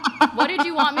 What did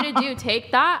you want me to do?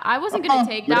 Take that? I wasn't gonna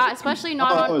take that, especially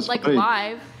not Oh, on it's like funny.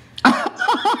 live.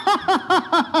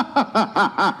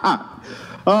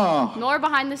 Oh. Nor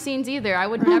behind the scenes either. I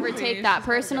would never take that.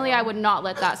 Personally, I would not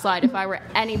let that slide if I were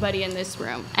anybody in this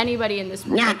room. Anybody in this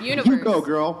room. Nah, Like, universe. you go,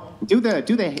 girl. Do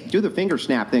the finger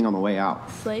snap thing on the way out.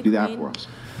 Slay Do that queen. for us.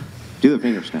 Do the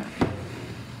finger snap.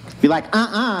 Be like,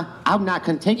 I'm not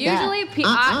gonna take Usually,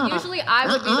 that. usually I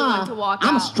would be the one to walk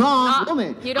I'm out. a strong Not-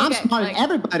 woman. You don't I'm get, smarter like- than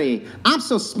everybody. I'm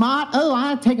so smart. Oh, I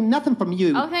ain't taking nothing from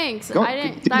you. Oh, thanks. Go, I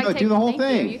didn't. do the whole thank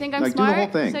thing. You think I'm Like, smart? Do the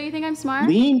whole thing. So you think I'm smart?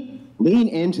 Lean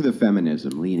into the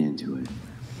feminism. Lean into it.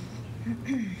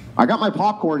 I got my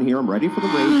popcorn here. I'm ready for the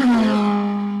rage.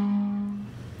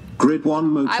 Grid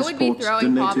 1 I would be Motorsports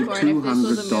throwing donated popcorn if this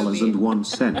was a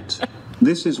 $200.01.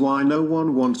 This is why no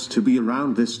one wants to be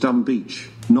around this dumb beach,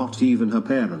 not even her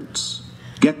parents.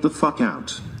 Get the fuck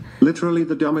out. Literally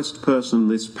the dumbest person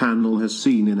this panel has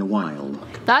seen in a while.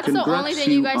 That's the Congrats, only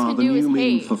thing you guys are can the do is new meme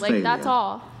hate. for Like, that's failure.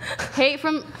 all. Hate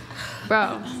from.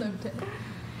 Bro.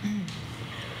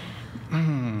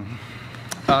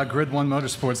 Grid 1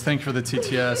 Motorsports, thank you for the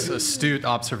TTS. Astute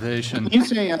observation.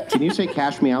 Can you say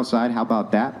cash me outside? How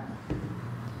about that?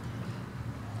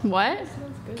 What?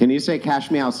 Can you say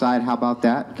cash me outside? How about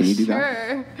that? Can you do that?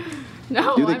 Sure.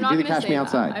 No, Do the- I'm not do the gonna cash say me that.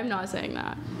 outside. I'm not saying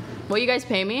that. Will you guys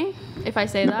pay me if I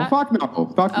say No, that? fuck no.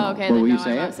 Fuck no. Oh, okay, Well, then will no, you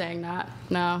say I'm not it? saying that.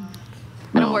 No.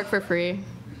 I don't No. work for free.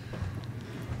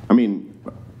 I mean,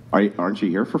 aren't you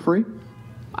here for free?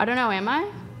 I don't know, am I?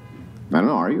 I don't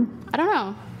know. Are you? I don't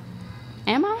know.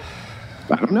 Am I?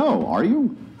 I don't know. Are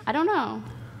you? I don't know.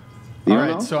 You All don't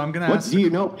right, know? so I'm going to What, ask. do you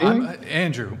know anything?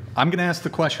 Andrew, I'm going to ask the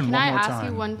question Can one I more ask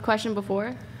time. you one question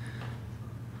before?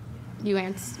 You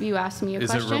asked me a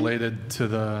Is question? it related to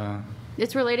the?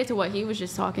 It's related to what he was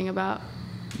just talking about.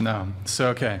 No. So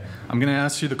okay, I'm going to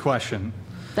ask you the question.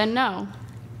 Then no.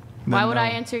 Then Why would no. I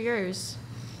answer yours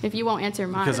if you won't answer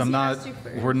mine? Because I'm not.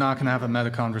 We're not going to have a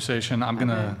meta conversation. I'm going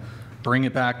to bring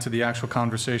it back to the actual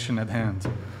conversation at hand.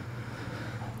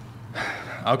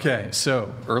 Okay,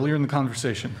 so earlier in the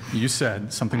conversation, you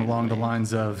said something along the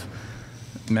lines of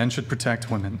men should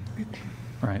protect women,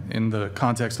 right? In the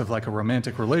context of like a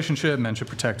romantic relationship, men should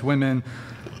protect women,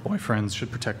 boyfriends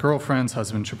should protect girlfriends,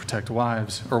 husbands should protect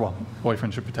wives, or well,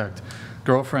 boyfriends should protect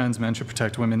girlfriends, men should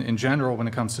protect women in general when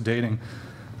it comes to dating.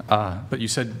 But you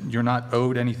said you're not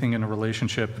owed anything in a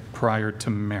relationship prior to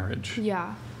marriage.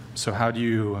 Yeah. So how do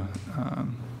you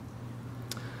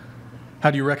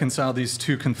reconcile these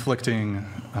two conflicting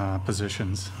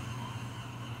positions?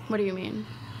 What do you mean?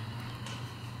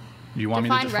 You want me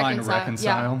to define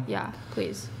reconcile? Yeah,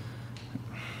 please.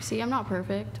 See, I'm not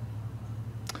perfect.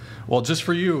 Well, just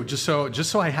for you, just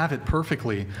so I have it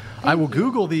perfectly, I will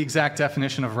Google the exact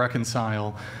definition of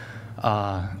reconcile.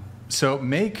 So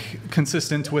make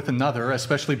consistent with another,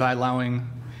 especially by allowing,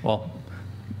 well,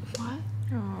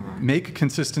 make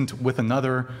consistent with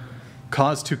another,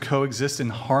 cause to coexist in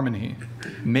harmony,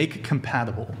 make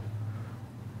compatible.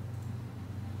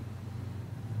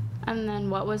 And then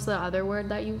what was the other word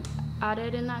that you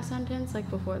added in that sentence, like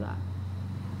before that?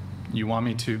 You want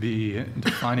me to be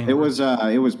defining? It was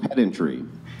pedantry.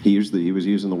 He was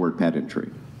using the word pedantry.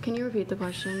 Can you repeat the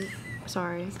question?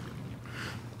 Sorry.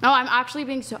 No, I'm actually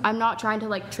being I'm not trying to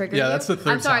like trigger you. Yeah, that's the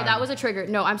third I'm sorry, time. that was a trigger.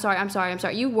 No, I'm sorry.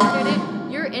 You worded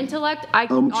it. Your intellect, I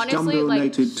honestly like.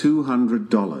 donated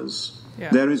 $200. Yeah.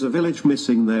 There is a village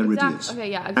missing their idiot. Okay,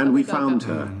 yeah. And we go, found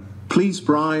go. her. Please,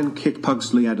 Brian, kick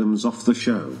Pugsley Adams off the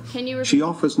show. Can you repeat? She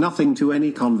offers nothing to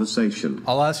any conversation.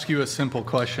 I'll ask you a simple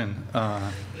question.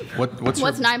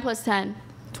 What's 9 plus 10?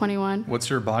 21. What's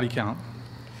your body count?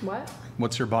 What?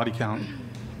 What's your body count?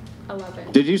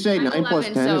 11. Did you say I'm 9 plus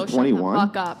 11, 10 so is 21?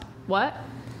 Shut the fuck up. What?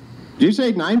 Did you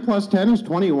say 9 plus 10 is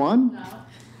 21? No.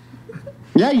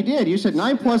 Yeah, you did. You said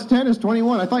 9 plus 10 is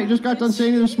 21. I thought you just got done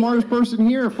saying you're the smartest person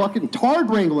here. Fucking tard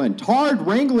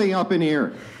wrangling up in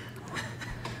here.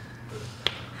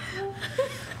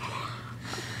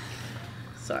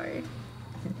 Sorry.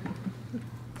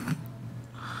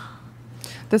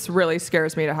 This really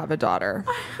scares me to have a daughter.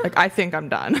 Like, I think I'm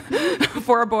done.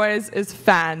 4 boys is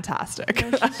fantastic.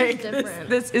 Like,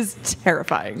 this is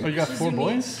terrifying. Oh, you got 4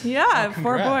 boys? Yeah, Oh,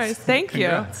 4 boys. Thank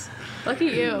Congrats. Look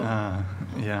at you.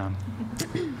 Yeah.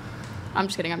 I'm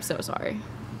just kidding. I'm so sorry.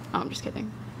 Oh, I'm just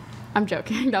kidding. I'm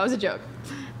joking. That was a joke.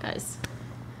 Guys.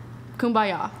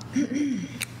 Kumbaya.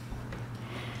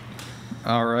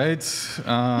 All right.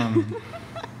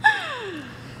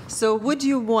 So would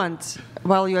you want,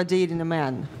 while you are dating a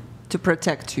man, to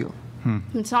protect you?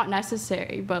 It's not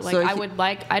necessary, but like So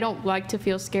I don't like to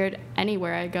feel scared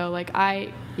anywhere I go. Like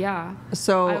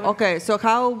So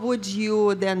how would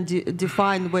you then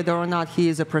define whether or not he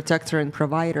is a protector and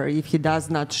provider if he does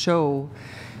not show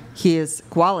his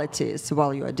qualities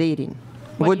while you are dating?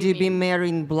 Would you be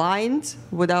marrying blind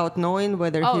without knowing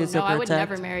whether he is a protector? I would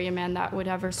never marry a man that would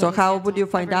ever. So how would you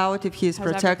find out if he is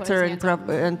protector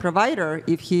and provider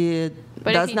if he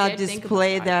does not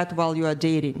display that while you are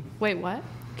dating? Wait, what?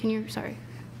 Sorry.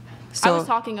 So I was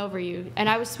talking over you, and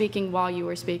I was speaking while you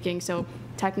were speaking, so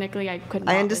technically I could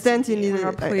not. I understand you need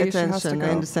please, attention. I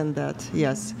understand that,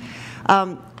 yes.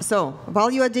 So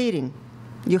while you are dating,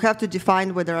 you have to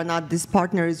define whether or not this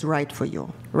partner is right for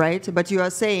you, right? But you are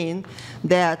saying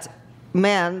that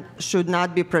men should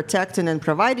not be protecting and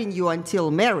providing you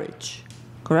until marriage,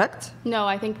 correct? No,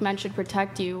 I think men should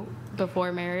protect you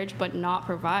before marriage, but not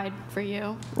provide for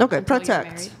you. Okay, until you're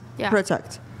protect. married. Yeah.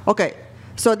 Protect. Okay,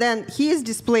 so then he is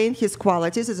displaying his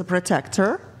qualities as a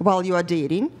protector while you are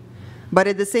dating, but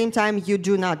at the same time, you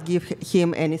do not give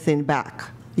him anything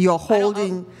back. You're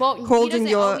holding he doesn't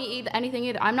owe me anything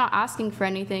either. I'm not asking for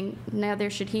anything. Neither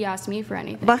should he ask me for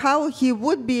anything. But how he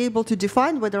would be able to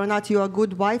define whether or not you are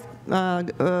good wife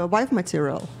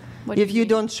material if you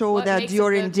don't show that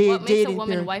you're in dating What makes a woman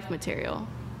period? wife material?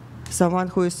 someone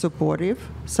who is supportive,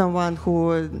 someone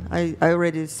who, I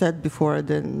already said before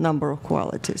the number of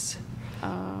qualities.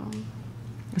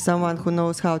 Someone who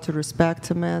knows how to respect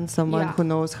a man, someone who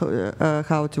knows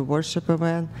how to worship a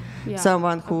man,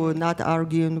 someone who not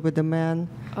arguing with a man,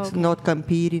 not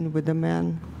competing with a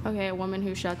man. Okay, a woman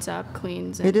who shuts up,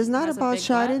 cleans. It is not about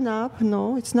shutting up.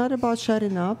 No, it's not about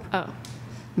shutting up. Oh.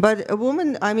 But a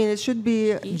woman, I mean, it should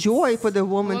be joy for the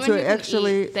woman to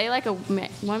actually. They like a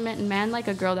man like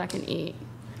a girl that can eat.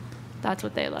 That's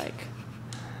what they like.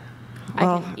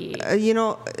 I can eat. You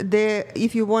know,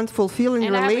 if you want fulfilling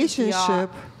And I have a relationship,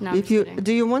 No, I'm kidding.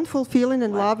 do you want fulfilling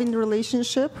and loving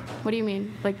relationship? What do you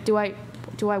mean? Like, do I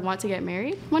want to get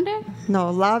married one day?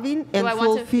 No, loving and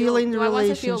fulfilling relationship. Do I want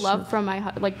to feel love from my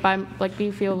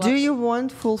feel love? Do you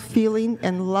want fulfilling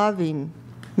and loving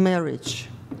marriage?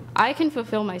 I can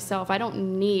fulfill myself. I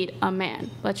don't need a man.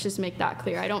 Let's just make that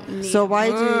clear. I don't need. So why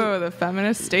do you, the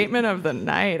feminist statement of the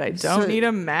night? I don't need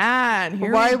a man.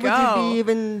 Here why we go. would you be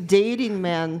even dating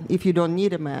man if you don't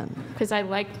need a man? Because I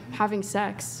like having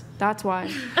sex. That's why.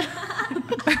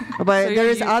 But so there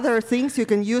is other things you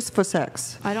can use for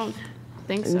sex. I don't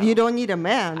think so. You don't need a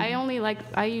man.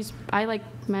 I use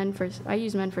men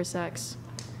for sex.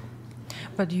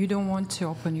 But you don't want to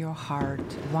open your heart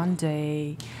one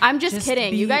day. I'm just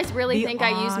kidding. You guys really think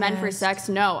I use men for sex?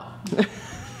 No.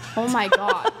 Oh my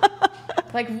God.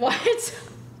 Like what?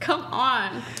 Come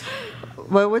on.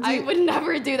 I would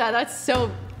never do that.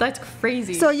 That's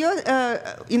crazy. So you,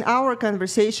 in our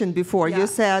conversation before, you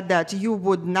said that you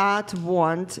would not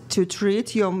want to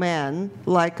treat your man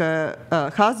like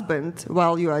a husband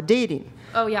while you are dating.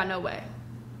 Oh yeah, no way.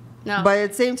 No. But at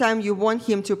the same time, you want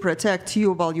him to protect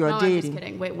you while you are dating. I'm just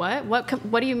kidding. Wait, what?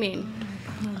 What do you mean?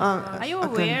 Are you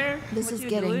aware? This is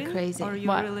getting crazy. Or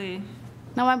you really?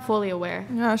 No, I'm fully aware.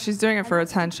 No, she's doing it for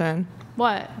attention.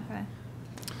 What? Okay.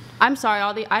 I'm sorry,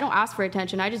 I don't ask for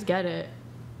attention. I just get it.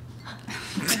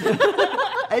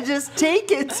 I just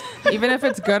take it. Even if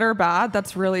it's good or bad,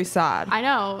 that's really sad. I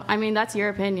know. I mean, that's your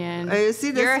opinion.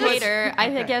 You're a hater.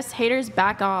 I guess haters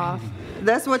back off.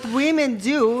 That's what women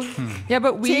do. Yeah,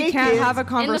 but we can't have a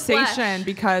conversation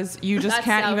because you just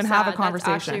can't even have a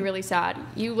conversation. That's actually really sad.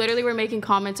 You literally were making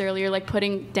comments earlier, like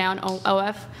putting down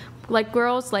OF, like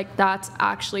girls, like that's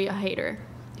actually a hater.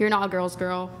 You're not a girl's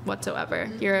girl whatsoever.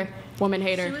 You're a woman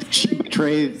hater. She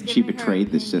betrayed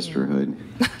the sisterhood.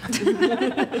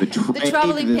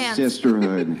 Betrayed the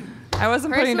sisterhood. I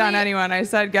wasn't putting down anyone. I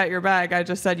said get your bag. I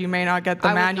just said you may not get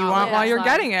the man you want while you're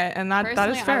getting it, and that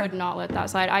is fair. I would not let that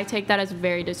slide. I take that as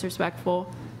very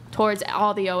disrespectful towards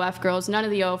all the OF girls. None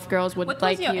of the OF girls would like you.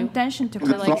 What was your intention to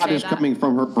The thought is coming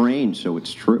from her brain, so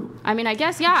it's true. I mean, I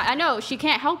guess, yeah, I know. She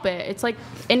can't help it. It's like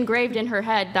engraved in her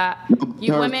head that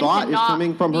you women thought is cannot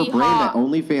coming from her be brain that hot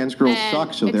OnlyFans girls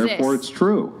suck, so therefore it's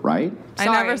true, right? I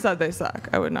never said they suck.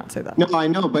 I would not say that. No, I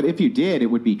know, but if you did, it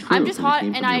would be true. I'm just hot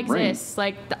and I brain. exist.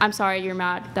 Like, I'm sorry you're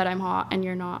mad that I'm hot and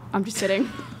you're not. I'm just kidding.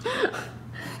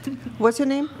 What's your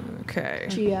name? Okay.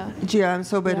 Gia. Gia, I'm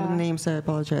so bad with names, I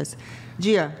apologize.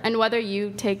 Gia. And whether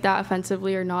you take that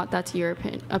offensively or not, that's your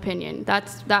opinion.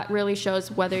 That really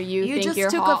shows whether you think you're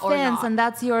hot or not. You just took offense, and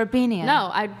that's your opinion. No,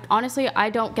 I honestly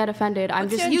don't get offended. I'm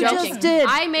just joking. You just did.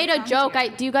 I made a joke.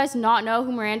 Do you guys not know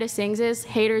who Miranda Sings is?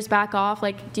 Haters back off.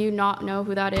 Like, do you not know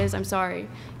who that is? I'm sorry.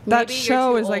 That Maybe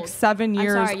show is old. like 7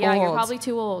 years old. I'm sorry. Yeah, you're probably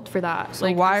too old for that. So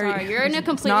like, why I'm are you? You're in a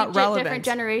completely different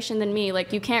generation than me.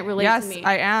 Like, you can't relate to me. Yes,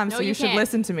 I am. No, so you should can't.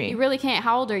 listen to me. You really can't.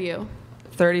 How old are you?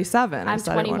 37. I'm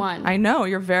 21. I know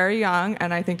you're very young,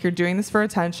 and I think you're doing this for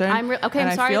attention. I'm sorry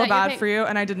I feel that bad for you,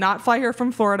 and I did not fly here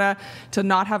from Florida to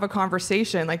not have a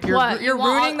conversation. Like you're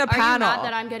ruining the panel. Are you mad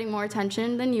that I'm getting more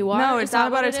attention than you are? No, it's not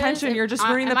about attention. You're just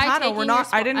ruining the panel. We're not.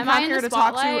 I didn't come here to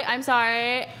talk to you. I'm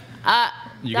sorry.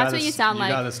 That's what you sound like.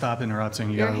 You gotta stop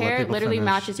interrupting. Your hair literally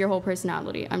matches your whole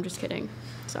personality. I'm just kidding.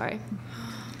 Sorry.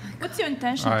 What's your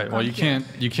intention? All right. Well, you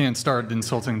can't start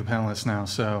insulting the panelists now.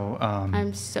 So.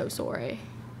 I'm so sorry.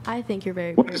 I think you're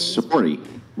very What pretty. is sorry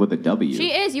with a W?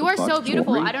 She is. You are so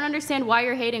beautiful. I don't understand why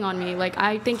you're hating on me. Like,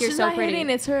 I think you're She's so not pretty.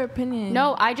 hating, it's her opinion.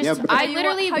 No, I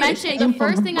literally mentioned the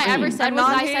first thing I ever said was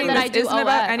I said that I do OF.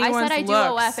 I said I do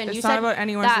OF, and you said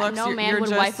that no man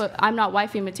would wife. I'm not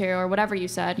wifey material or whatever you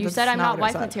said. You said I'm not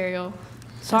wife material.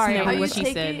 Sorry. That's not what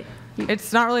she said.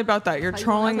 It's not really about that. You're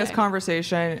trolling this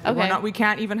conversation. Okay. We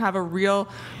can't even have a real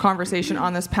conversation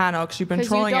on this panel because you've been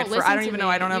trolling it for, I don't even know,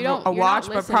 I don't have a watch,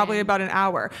 but probably about an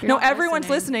hour. No, everyone's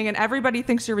listening and everybody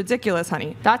thinks you're ridiculous,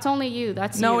 honey. That's only you.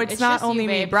 That's you. No, it's not only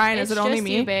me. Brian, is it only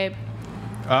me? You, babe.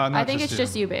 I think it's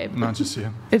just you, babe. Not just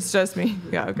you. It's just me.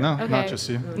 Yeah, okay. No, not just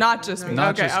you. Not just me.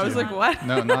 Not okay, just I was you. like, what?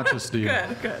 No, not just you.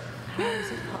 Good.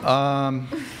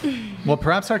 Well,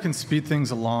 perhaps I can speed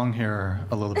things along here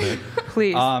a little bit.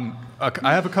 Please. I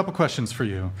have a couple questions for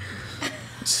you.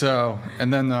 So,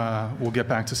 and then we'll get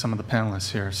back to some of the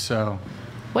panelists here. So,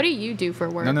 what do you do for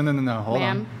work? No.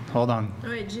 Hold on. Oh,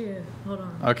 wait, Gia, hold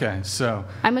on. Okay, so.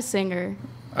 I'm a singer.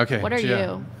 Okay. What are Gia.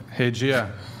 you? Hey,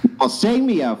 Gia. Well, sing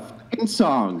me a fucking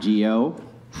song, Gio.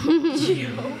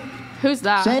 Who's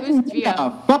that? Sing Who's me Gio?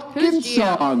 a fucking Who's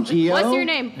Gio? song, Gio. What's your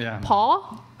name? Yeah.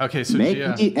 Paul? Okay, so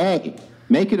Gia. Can you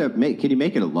make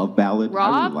it a love ballad? I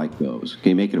Rob? really like those. Can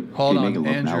you make it a Hold can you on, make it a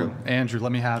love Andrew. ballad? Andrew,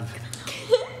 let me have.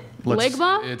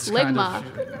 Ligma? It's kind Ligma.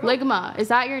 of. Ligma. Is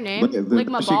that your name? What the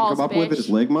Ligma best you balls, can come up bitch. with is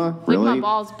Ligma? Really? Ligma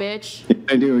balls, bitch.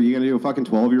 You gonna do a fucking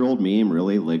 12-year-old meme?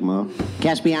 Really, Ligma?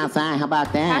 Catch me outside. How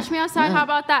about that? Catch me outside. How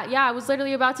about that? Yeah, I was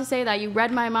literally about to say that. You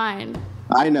read my mind.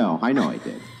 I know I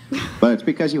did. But it's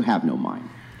because you have no mind.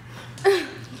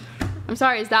 I'm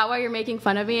sorry. Is that why you're making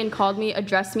fun of me and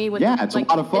addressed me with? Yeah, it's like, a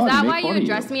lot of fun. Is that Make why you fun of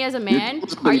addressed you. me as a man?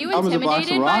 You're Are you dumb as a box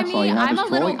of intimidated by rocks, all me? you have I'm is a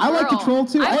little trolling. girl. I like to troll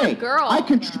too. I'm Hey, a girl. I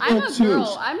can troll I'm a too.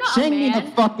 girl. I'm not Sing a man. me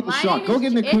a fucking My song. name Go is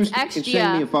get an it's acoustic and XGia.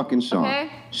 sing me a fucking song. Okay?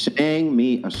 Sing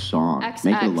me a song. XX.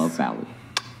 Make it a love ballad.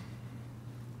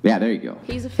 Yeah, there you go.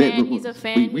 He's a fan. He's a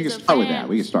fan. We he's can a start with fan. that.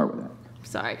 We can start with that.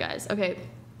 Sorry, guys. Okay,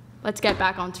 let's get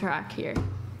back on track here.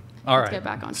 All Let's right. get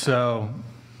back on track. So,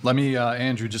 let me,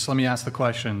 Andrew, just let me ask the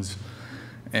questions,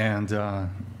 and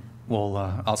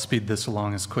I'll speed this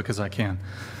along as quick as I can.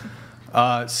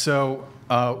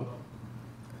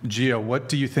 Gia, what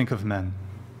do you think of men?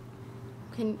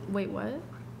 Wait, what?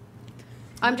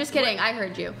 I'm just kidding. I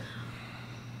heard you.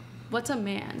 What's a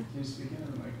man?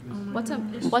 What's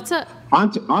a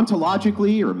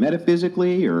Ontologically or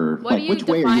metaphysically or What do you which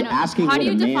way are you define asking how what do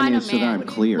you a man define is a so that man? I'm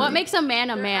clear? What makes a man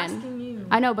a man?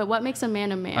 I know, but what makes a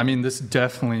man a man? I mean, this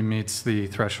definitely meets the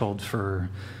threshold for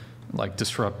like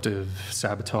disruptive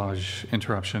sabotage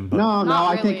interruption. But No,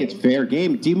 I think really. it's fair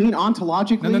game. Do you mean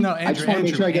ontologically? No, I just want to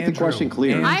make sure I get the question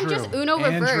clear. I'm just Uno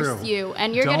reversed you,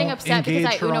 and you're getting upset because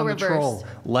I Uno reversed.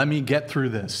 Let me get through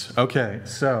this. Okay,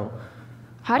 so.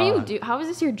 How do you do? How is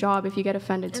this your job if you get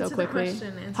offended so quickly?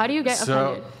 How do you get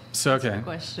offended? So okay,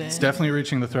 it's definitely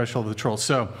reaching the threshold of the troll.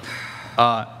 So,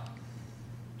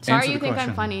 sorry, you think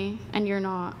I'm funny, and you're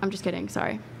not. I'm just kidding.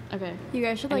 Sorry. Okay. You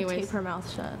guys should tape her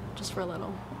mouth shut just for a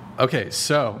little. Okay,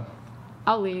 so.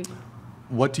 I'll leave.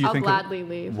 What do you think? I'll gladly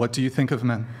leave. What do you think of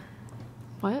men?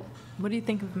 What? What do you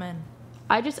think of men?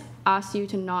 I just asked you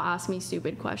to not ask me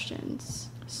stupid questions.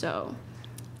 So,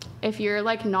 if you're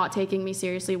like not taking me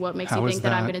seriously, what makes you think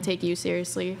that I'm going to take you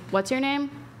seriously? What's your name?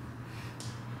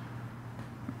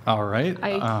 All right.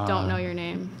 I don't know your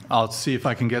name. I'll see if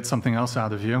I can get something else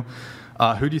out of you.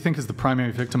 Who do you think is the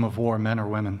primary victim of war, men or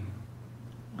women?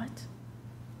 What?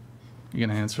 You going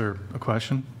to answer a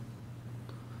question?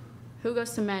 Who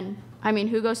goes to men? I mean,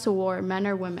 who goes to war, men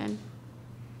or women?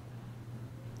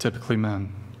 Typically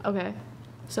men. Okay.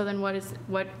 So then what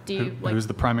do you like? Who's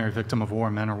the primary victim of war,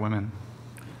 men or women?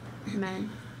 Men.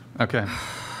 Okay.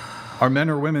 Are men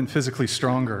or women physically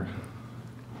stronger?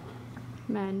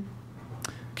 Men.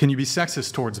 Can you be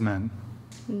sexist towards men?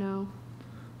 No.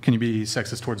 Can you be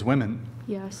sexist towards women?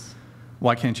 Yes.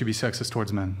 Why can't you be sexist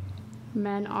towards men?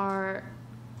 Men are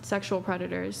sexual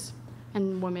predators,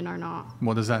 and women are not.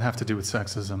 What does that have to do with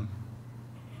sexism?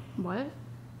 What?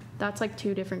 That's like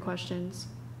two different questions.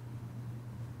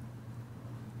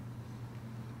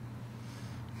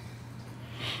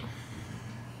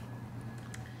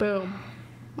 Boom.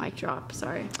 Mic drop.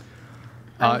 Sorry.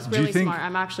 I'm just really smart.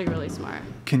 I'm actually really smart.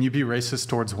 Can you be racist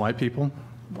towards white people?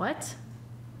 What?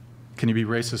 Can you be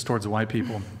racist towards white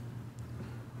people?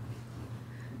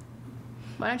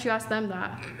 Why don't you ask them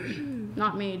that?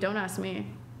 Not me. Don't ask me.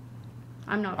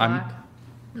 I'm not black.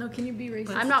 No, can you be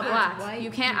racist? I'm not black. You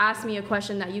can't ask me a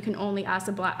question that you can only ask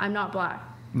a black. I'm not black.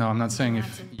 No, I'm not saying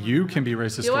if you can be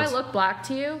racist Do I towards... look black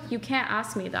to you? You can't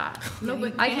ask me that. No,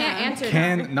 but I can't answer that.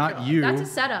 Can, not you. That's a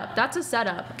setup. That's a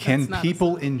setup. Can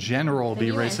people in general be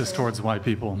you racist answer. towards white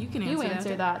people? You can You answer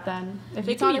answer that then. If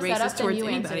You it's can not be a racist setup, then towards you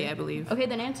anybody, answer. I believe. Okay,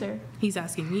 then answer. He's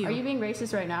asking you. Are you being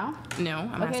racist right now? No,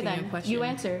 I'm Okay, asking you a then question. you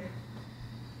answer.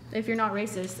 If you're not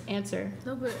racist, answer.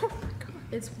 No, but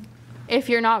it's. If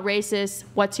you're not racist,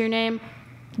 what's your name?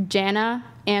 Jana,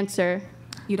 answer.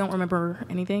 You don't remember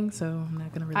anything, so I'm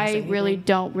not gonna really say I anything. really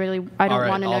don't All right,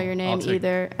 want to know I'll your name take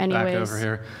either. Anyways. Back over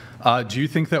here. Do you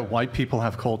think that white people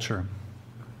have culture?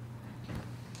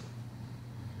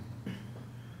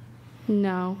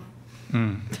 No.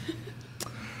 Do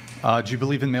you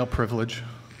believe in male privilege?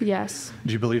 Yes.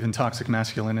 Do you believe in toxic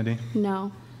masculinity?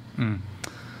 No.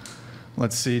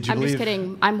 Let's see. Do you I'm believe... just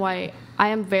kidding. I'm white.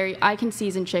 I can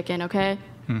season chicken, okay?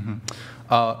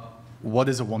 What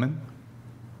is a woman?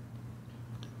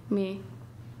 Me.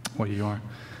 What you are?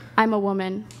 I'm a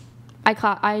woman. I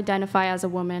identify as a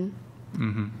woman.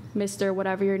 Mm-hmm. Mr.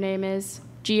 whatever your name is.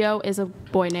 Geo is a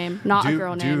boy name, not a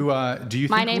girl name. Do you think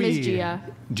My name is Gia,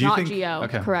 not Geo.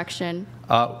 Okay. Correction.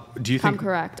 Do you think I'm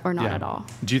correct or not at all?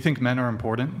 Do you think men are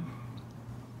important?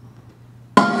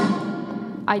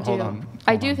 I do. Hold on.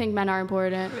 I do think men are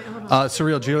important.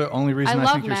 Surreal, Gio, only reason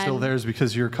I think you're men. still there is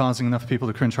because you're causing enough people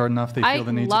to cringe hard enough they I feel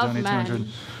the need to love donate men. 200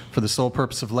 for the sole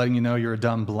purpose of letting you know you're a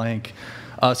dumb blank.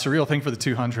 Surreal, thank you for the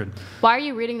 200. Why are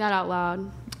you reading that out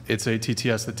loud? It's a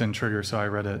TTS that didn't trigger, so I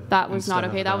read it. That was not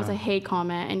instead okay. of, That was a hate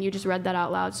comment, and you just read that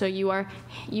out loud. So you are,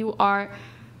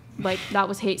 like, that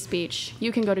was hate speech.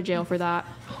 You can go to jail for that.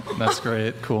 That's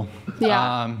great. Cool.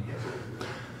 Yeah.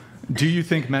 Do you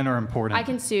think men are important? I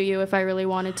can sue you if I really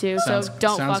wanted to. Sounds- so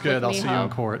don't sounds fuck good. with I'll me, see ho. you in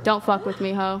court. Don't fuck with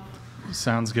me, ho.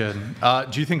 Sounds good.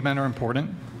 Do you think men are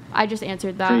important? I just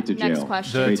answered Straight that. to Next jail.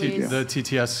 question, please. The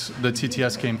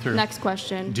TTS came through. Next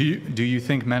question. Do you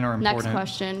think men are important? Next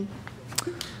question.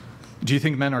 Do you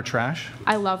think men are trash?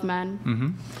 I love men.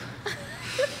 Mm-hmm.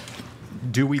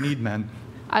 Do we need men?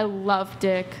 I love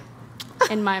dick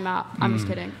in my mouth. I'm just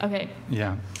kidding. Okay.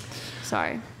 Yeah.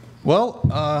 Sorry. Well,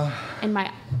 In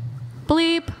my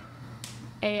bleep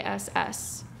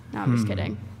ASS. No, I'm just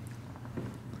kidding.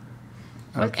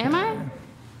 What, am I?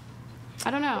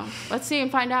 I don't know. Let's see and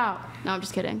find out. No, I'm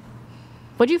just kidding.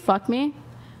 Would you fuck me?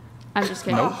 I'm just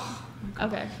kidding. Nope.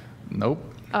 Okay. Nope.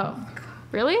 Oh,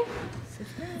 really?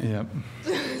 Yep.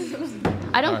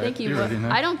 I don't All think right, you you would. ready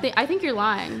now? I think you're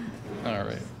lying. All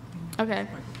right. Okay.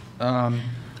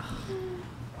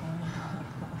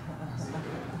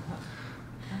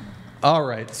 All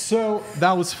right. So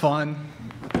that was fun.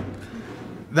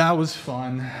 That was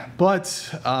fun. But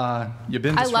you've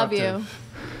been I disruptive. love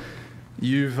you.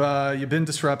 You've been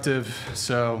disruptive,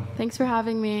 so Thanks for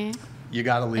having me. you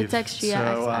gotta leave. It's XG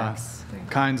So XX.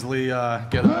 kindly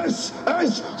get up. This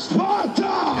is Sparta!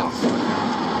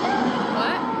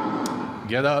 What?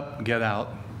 Get up. Get out.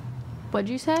 What'd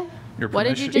you say? Your What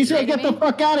did you permission- just He say said, to "Get the me?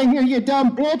 fuck out of here, you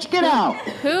dumb bitch! Get out!"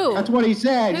 Who? That's what he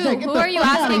said. He Who? said, "Get Who the are you fuck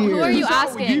out of asking? here." Who are you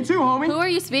asking? You too, homie. Who are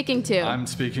you speaking to? I'm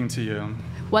speaking to you.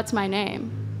 What's my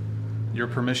name? Your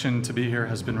permission to be here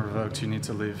has been revoked. You need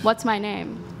to leave. What's my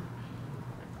name?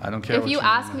 I don't care. If what you your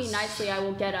ask name me is. nicely, I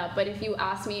will get up. But if you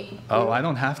ask me, Oh, I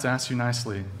don't have to ask you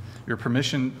nicely. Your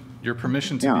permission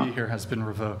to Yeah. be here has been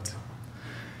revoked.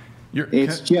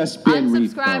 It's just been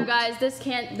unsubscribe, revoked. guys. This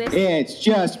can't. This. It's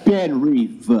just been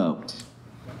revoked.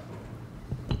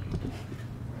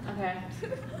 Okay.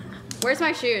 Where's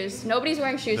my shoes? Nobody's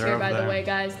wearing shoes They're here, over by the there. way,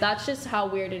 guys. That's just how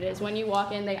weird it is. When you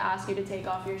walk in, they ask you to take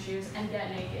off your shoes and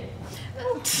get naked.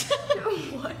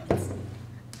 What?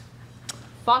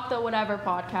 Fuck the whatever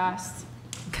podcast.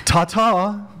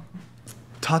 Ta-ta.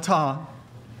 Ta-ta.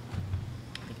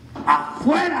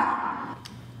 Afuera!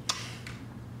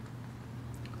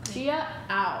 Gia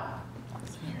out.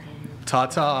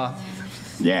 Ta-ta.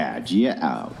 Yeah, Gia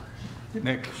out.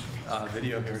 Nick,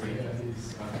 video here.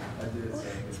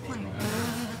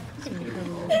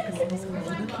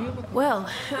 Well,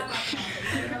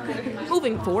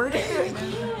 moving forward.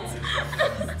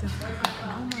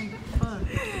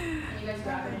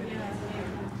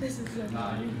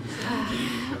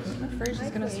 Afraid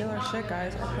she's gonna steal our shit,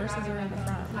 guys. Our purses are in the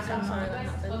front. So I'm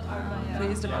not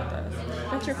pleased about this.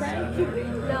 That's your friend?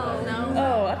 No.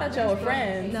 Oh, I thought y'all were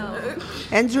friends. No.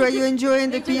 Andrew, are you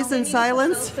enjoying the peace and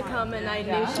silence? To come and I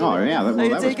knew she Oh yeah, that, well, Are you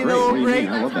that was taking great. a What little do you mean? break?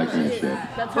 I love that kind of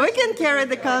shit. We can carry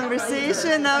the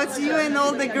conversation. Now it's you and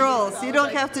all the girls. You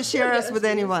don't have to share us with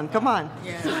anyone. Come on.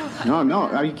 No,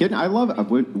 are you kidding? I love it.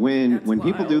 When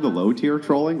people do the low tier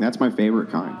trolling. That's my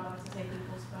favorite kind.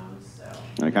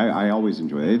 Like I always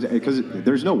enjoy it because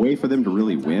there's no way for them to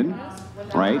really win,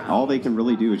 right? All they can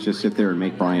really do is just sit there and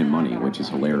make Brian money, which is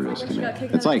hilarious to me.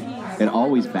 It's like it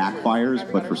always backfires,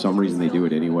 but for some reason they do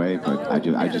it anyway. But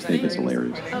I just think it's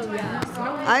hilarious.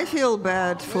 I feel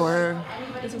bad for.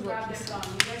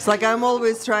 It's like I'm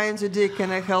always trying to dig. Can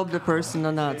I help the person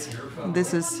or not?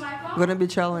 This is gonna be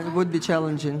would be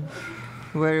challenging,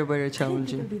 very very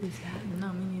challenging.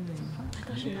 No, me neither. I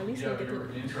thought she at least get to.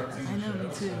 I know, me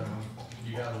too.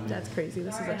 That's crazy.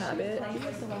 This is a habit.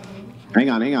 Hang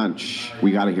on. Shh.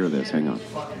 We got to hear this. Hang on.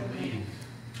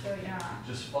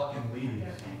 Just fucking leave.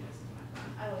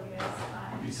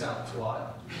 You sound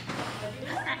twat.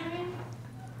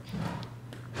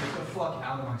 Get the fuck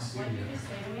out of my studio.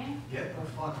 Get the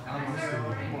fuck out of my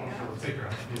studio. Take her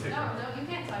out. You take her out. No, you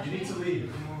can't touch You me. need to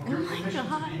leave. Your permission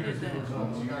to be here is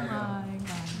revoked. You gotta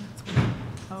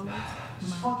go.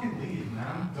 Just fucking leave,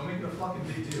 man. Don't make it a fucking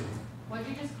big deal. Why'd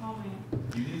you just call me?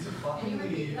 You need to fucking Can you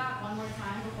repeat leave. that one more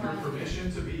time before Your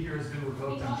permission to be here has been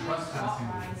revoked. I'm trespassing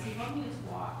you. He told me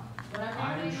to walk. Whatever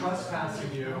I am you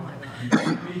trespassing you. You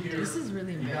can't be here. This is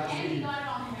really You gotta leave.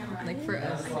 like for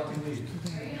us.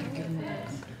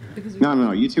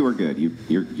 No. You two are good.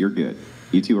 You're good.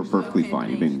 You two are perfectly fine.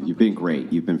 You've been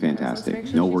great. You've been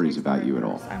fantastic. No worries about you at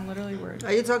all. I'm literally worried.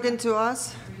 Are you talking to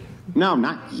us? No,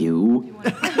 not you.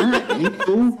 Not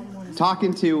you.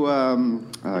 Talking to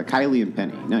Kylie and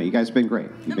Penny. No, you guys have been great.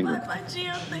 You've been great.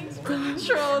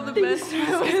 Control the best.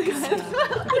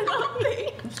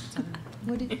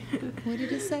 What did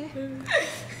he say?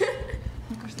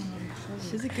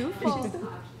 She's a goofball.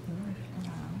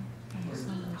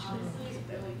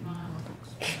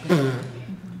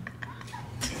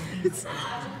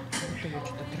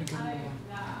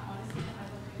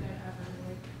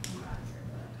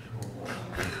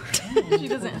 She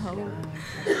doesn't hope.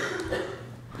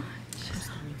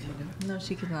 No,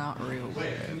 she cannot real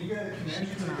good.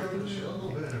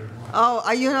 Oh,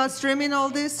 are you not streaming all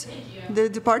this? The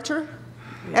departure?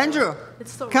 Andrew,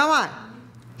 come on.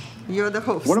 You're the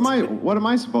host. What am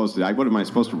I supposed to do? What am I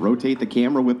supposed to rotate the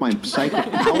camera with my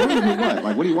psychic power? Or what?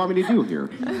 Like, what do you want me to do here?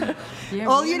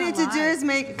 All you need to do is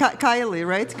make Kylie,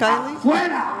 right?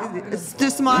 Kylie? To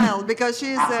smile because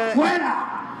she's.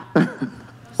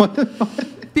 What the fuck?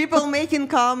 People making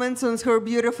comments on her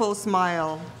beautiful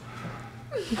smile.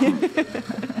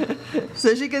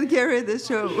 So she can carry the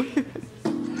show.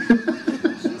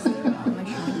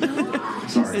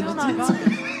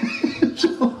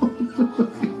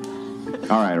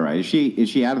 All right. Is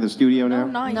she out of the studio now?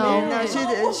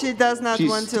 No, she does not She's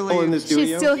want to still leave. in the studio?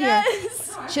 She's still here.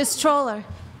 Yes. She's troller.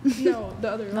 No,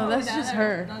 the other one. No, that's just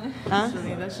her. Huh?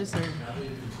 That's just her.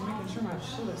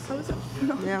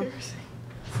 Yeah.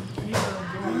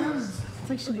 It's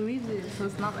like she believes it, so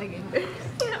it's not like anger.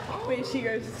 Wait, she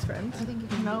goes as friends?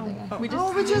 No. We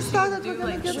just thought that we're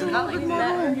gonna get a little bit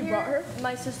more. You brought her?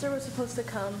 My sister was supposed to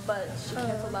come, but she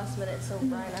canceled last minute, so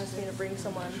Brian asked me to bring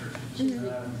someone.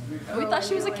 We thought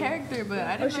she was a character, but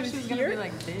I didn't know she was gonna be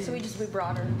like this. So we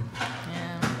brought her.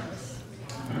 Yeah.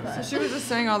 So she was just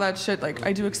saying all that shit, like,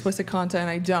 I do explicit content,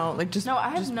 I don't. Like, just, No, I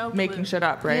have just no making clue. shit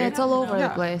up, right? Yeah, it's all over the Yeah.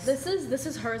 place. This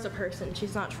is her as a person.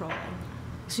 She's not trolling.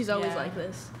 She's always like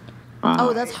this.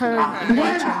 Oh, that's her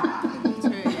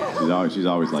nature. She's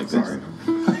always like this.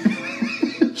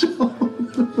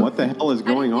 What the hell is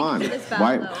going on?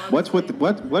 Why? What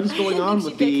is going on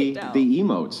with the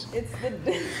emotes?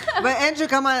 But Andrew,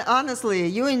 come on, honestly,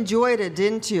 you enjoyed it,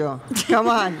 didn't you? Come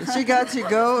on, she got you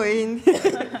going.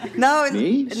 Now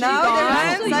Me? there's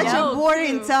such a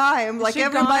boring time. Like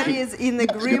everybody is in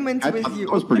agreement I with thought you.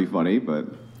 that was pretty funny, but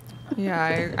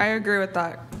Yeah, I agree with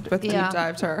that. With Yeah. deep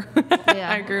dive to her. Yeah.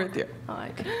 I agree with you.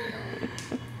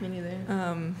 Me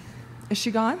neither. Is she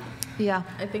gone? Yeah.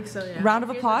 I think so, yeah. Round of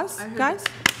applause, guys.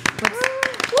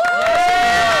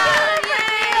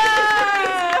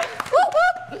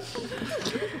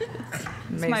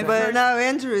 Amazing. But now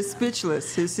Andrew is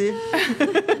speechless, you see?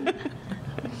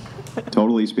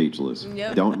 totally speechless.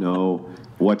 Yep. Don't know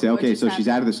what to. Okay, so she's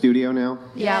out of the studio now.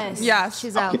 Yes. Yes.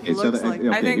 She's out. Okay, so Looks like-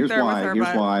 I think here's they're with why. her, Here's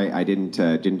but- why I didn't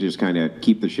just kind of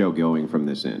keep the show going from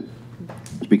this end.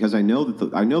 It's because I know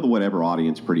that I know the whatever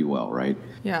audience pretty well, right?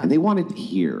 Yeah. And they wanted to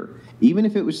hear, even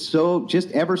if it was so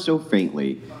just ever so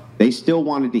faintly, they still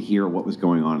wanted to hear what was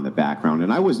going on in the background.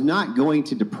 And I was not going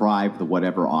to deprive the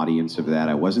whatever audience of that.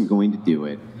 I wasn't going to do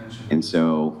it. And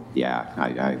so, yeah,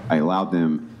 I allowed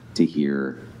them to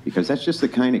hear because that's just the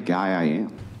kind of guy I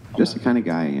am. Just the kind of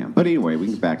guy I am. But anyway, we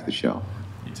can get back to the show.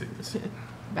 You take this.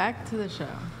 Back to the show.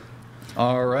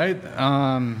 All right.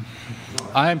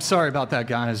 I'm sorry about that,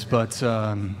 guys, but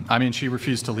I mean, she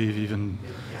refused to leave even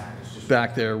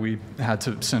back there. We had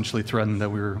to essentially threaten that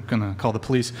we were going to call the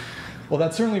police. Well,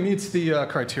 that certainly meets the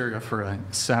criteria for a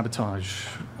sabotage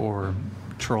or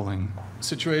trolling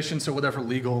situation, so whatever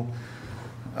legal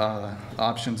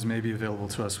options may be available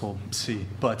to us, we'll see.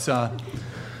 But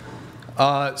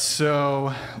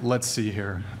so let's see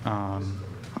here.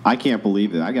 I can't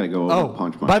believe that. I got to go over and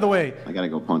punch my. By the way, I got to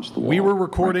go punch the wall. we were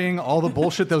recording all the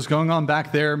bullshit that was going on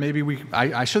back there. Maybe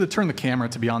I should have turned the camera,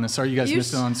 to be honest. Sorry you guys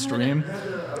missed it on stream.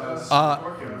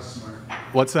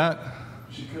 What's that?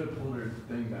 She could have pulled her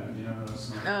thing down, you know, that was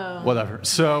smart. Whatever.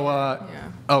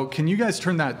 So, can you guys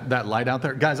turn that light out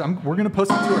there? Guys, we're going to post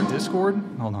it to our Discord.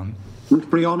 Hold on.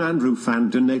 Brion Andrew fan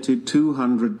donated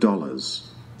 $200.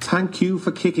 Thank you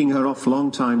for kicking her off. Long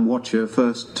time watcher,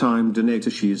 first time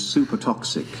donator. She is super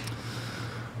toxic.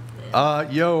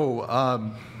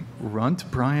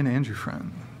 Runt Brian Andrew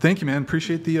friend. Thank you, man.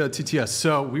 Appreciate the TTS.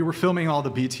 So we were filming all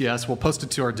the BTS. We'll post it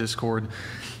to our Discord.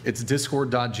 It's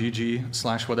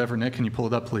discord.gg/whatever. Nick, can you pull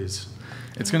it up, please?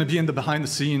 It's going to be in the behind the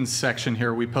scenes section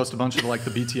here. We post a bunch of like the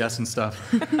BTS and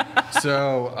stuff.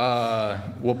 So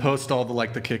we'll post all the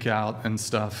like the kick out and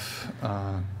stuff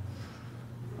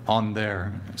on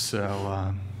there.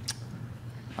 So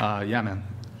yeah, man.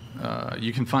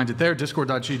 You can find it there,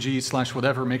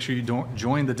 discord.gg/whatever. Make sure you don't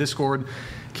join the Discord.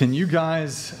 Can you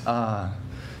guys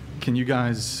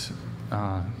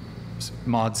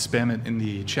mod spam it in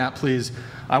the chat, please?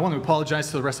 I want to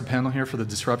apologize to the rest of the panel here for the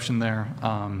disruption there.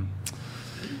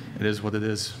 It is what it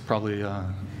is, probably,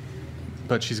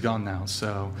 but she's gone now,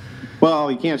 so.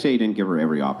 Well, you can't say you didn't give her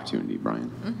every opportunity, Brian.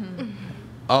 Mm-hmm.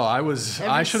 Oh, I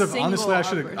should have, honestly,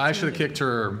 I should have kicked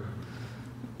her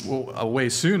way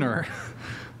sooner.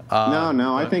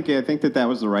 No, I think that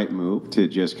was the right move to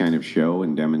just kind of show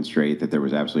and demonstrate that there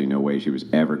was absolutely no way she was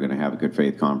ever going to have a good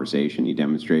faith conversation. You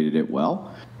demonstrated it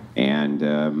well, and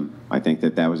I think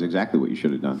that was exactly what you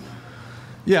should have done.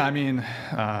 Yeah, I mean,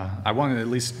 I wanted to at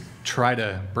least try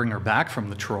to bring her back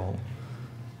from the troll.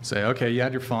 Say, okay, you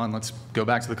had your fun, let's go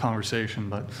back to the conversation,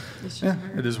 but yeah,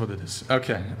 it is what it is.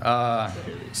 Okay,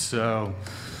 so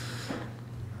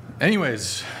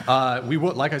anyways, we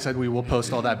will, like I said, we will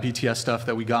post all that BTS stuff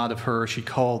that we got of her. She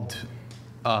called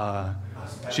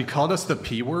us the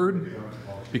P word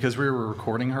because we were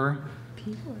recording her.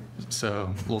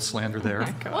 So a little slander there.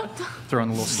 Throw in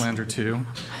a little slander too.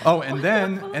 Oh, and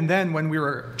then when we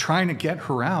were trying to get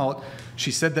her out,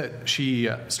 she said that she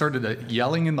started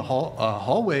yelling in the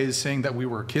hallways, saying that we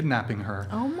were kidnapping her.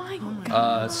 Oh my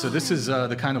God. So this is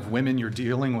the kind of women you're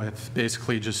dealing with,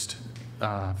 basically just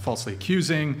falsely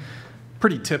accusing.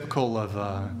 Pretty typical of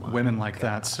women like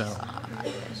that. So.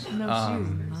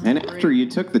 And after you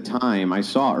took the time, I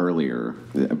saw earlier,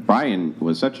 Brian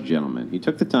was such a gentleman. He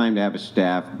took the time to have his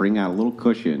staff bring out a little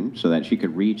cushion so that she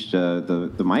could reach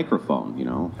the microphone. You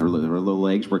know, her little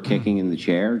legs were kicking in the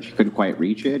chair. She couldn't quite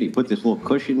reach it. He put this little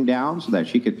cushion down so that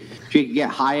she could get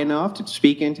high enough to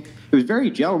speak into. It was very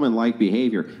gentlemanlike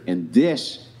behavior, and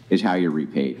this is how you're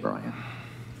repaid, Brian.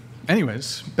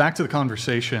 Anyways, back to the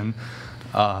conversation.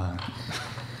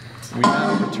 We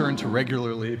now return to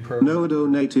regularly Noah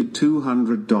donated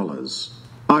 $200.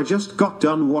 I just got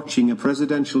done watching a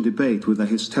presidential debate with a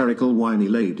hysterical whiny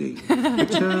lady. I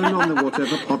turn on the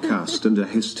whatever podcast and a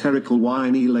hysterical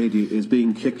whiny lady is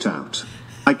being kicked out.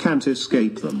 I can't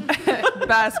escape them.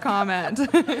 Best comment.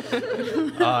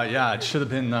 Yeah, it should have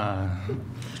been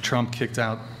Trump kicked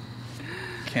out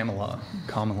Kamala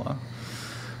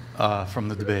from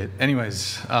the debate.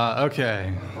 Anyways,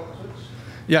 okay.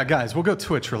 Yeah, guys, we'll go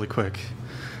Twitch really quick.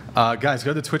 Guys,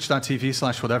 go to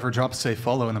twitch.tv/whatever, drop us a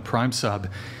follow and a Prime sub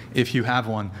if you have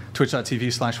one.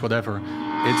 Twitch.tv/whatever.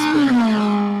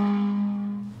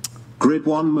 Grid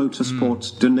 1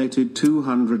 Motorsports donated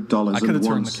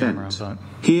 $200.01.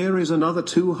 Here is another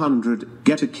 200.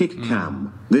 Get a kick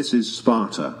cam. This is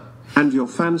Sparta. And your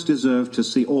fans deserve to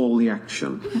see all the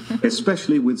action,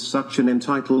 especially with such an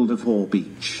entitled whore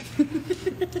beach.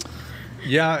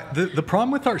 Yeah, the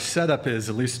problem with our setup is,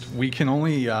 at least we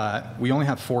only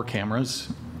have 4 cameras.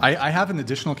 I have an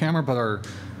additional camera, but our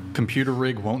computer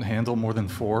rig won't handle more than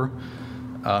 4.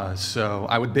 So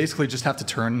I would basically just have to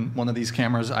turn one of these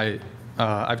cameras.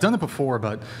 I've done it before,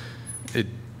 but it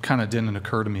kind of didn't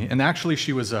occur to me. And actually,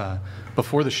 she was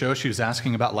before the show, she was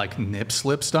asking about like nip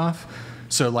slip stuff.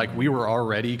 So like we were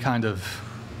already kind of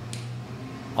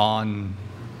on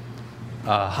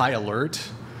high alert.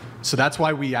 So that's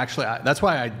why that's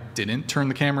why I didn't turn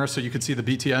the camera so you could see the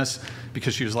BTS,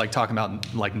 because she was like talking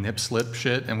about like nip slip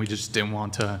shit, and we just didn't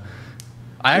want to.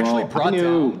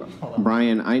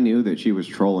 Brian, I knew that she was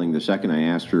trolling the second I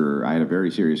asked her. I had a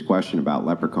very serious question about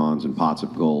leprechauns and pots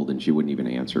of gold, and she wouldn't even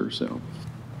answer. So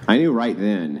I knew right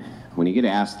then, when you get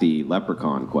asked the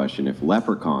leprechaun question, if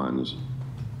leprechauns,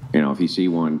 you know, if you see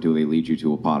one, do they lead you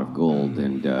to a pot of gold?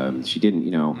 And she didn't, you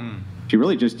know. She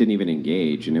really just didn't even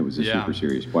engage, and it was a super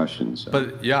serious question. So.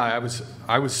 But yeah, I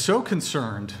was so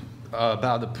concerned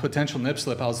about the potential nip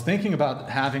slip. I was thinking about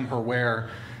having her wear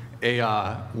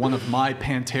a one of my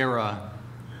Pantera.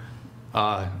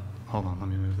 Hold on, let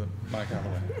me move the mic out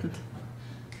of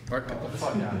the way.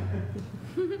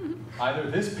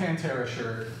 Either this Pantera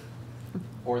shirt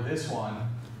or this one.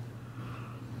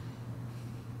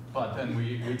 But then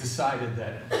we decided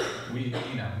that maybe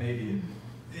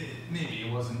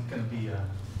it wasn't going to be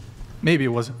maybe it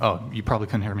wasn't. Oh, you probably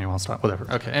couldn't hear me while I stopped. Whatever.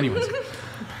 Okay, anyways.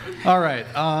 All right.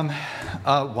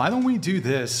 Why don't we do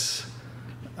this?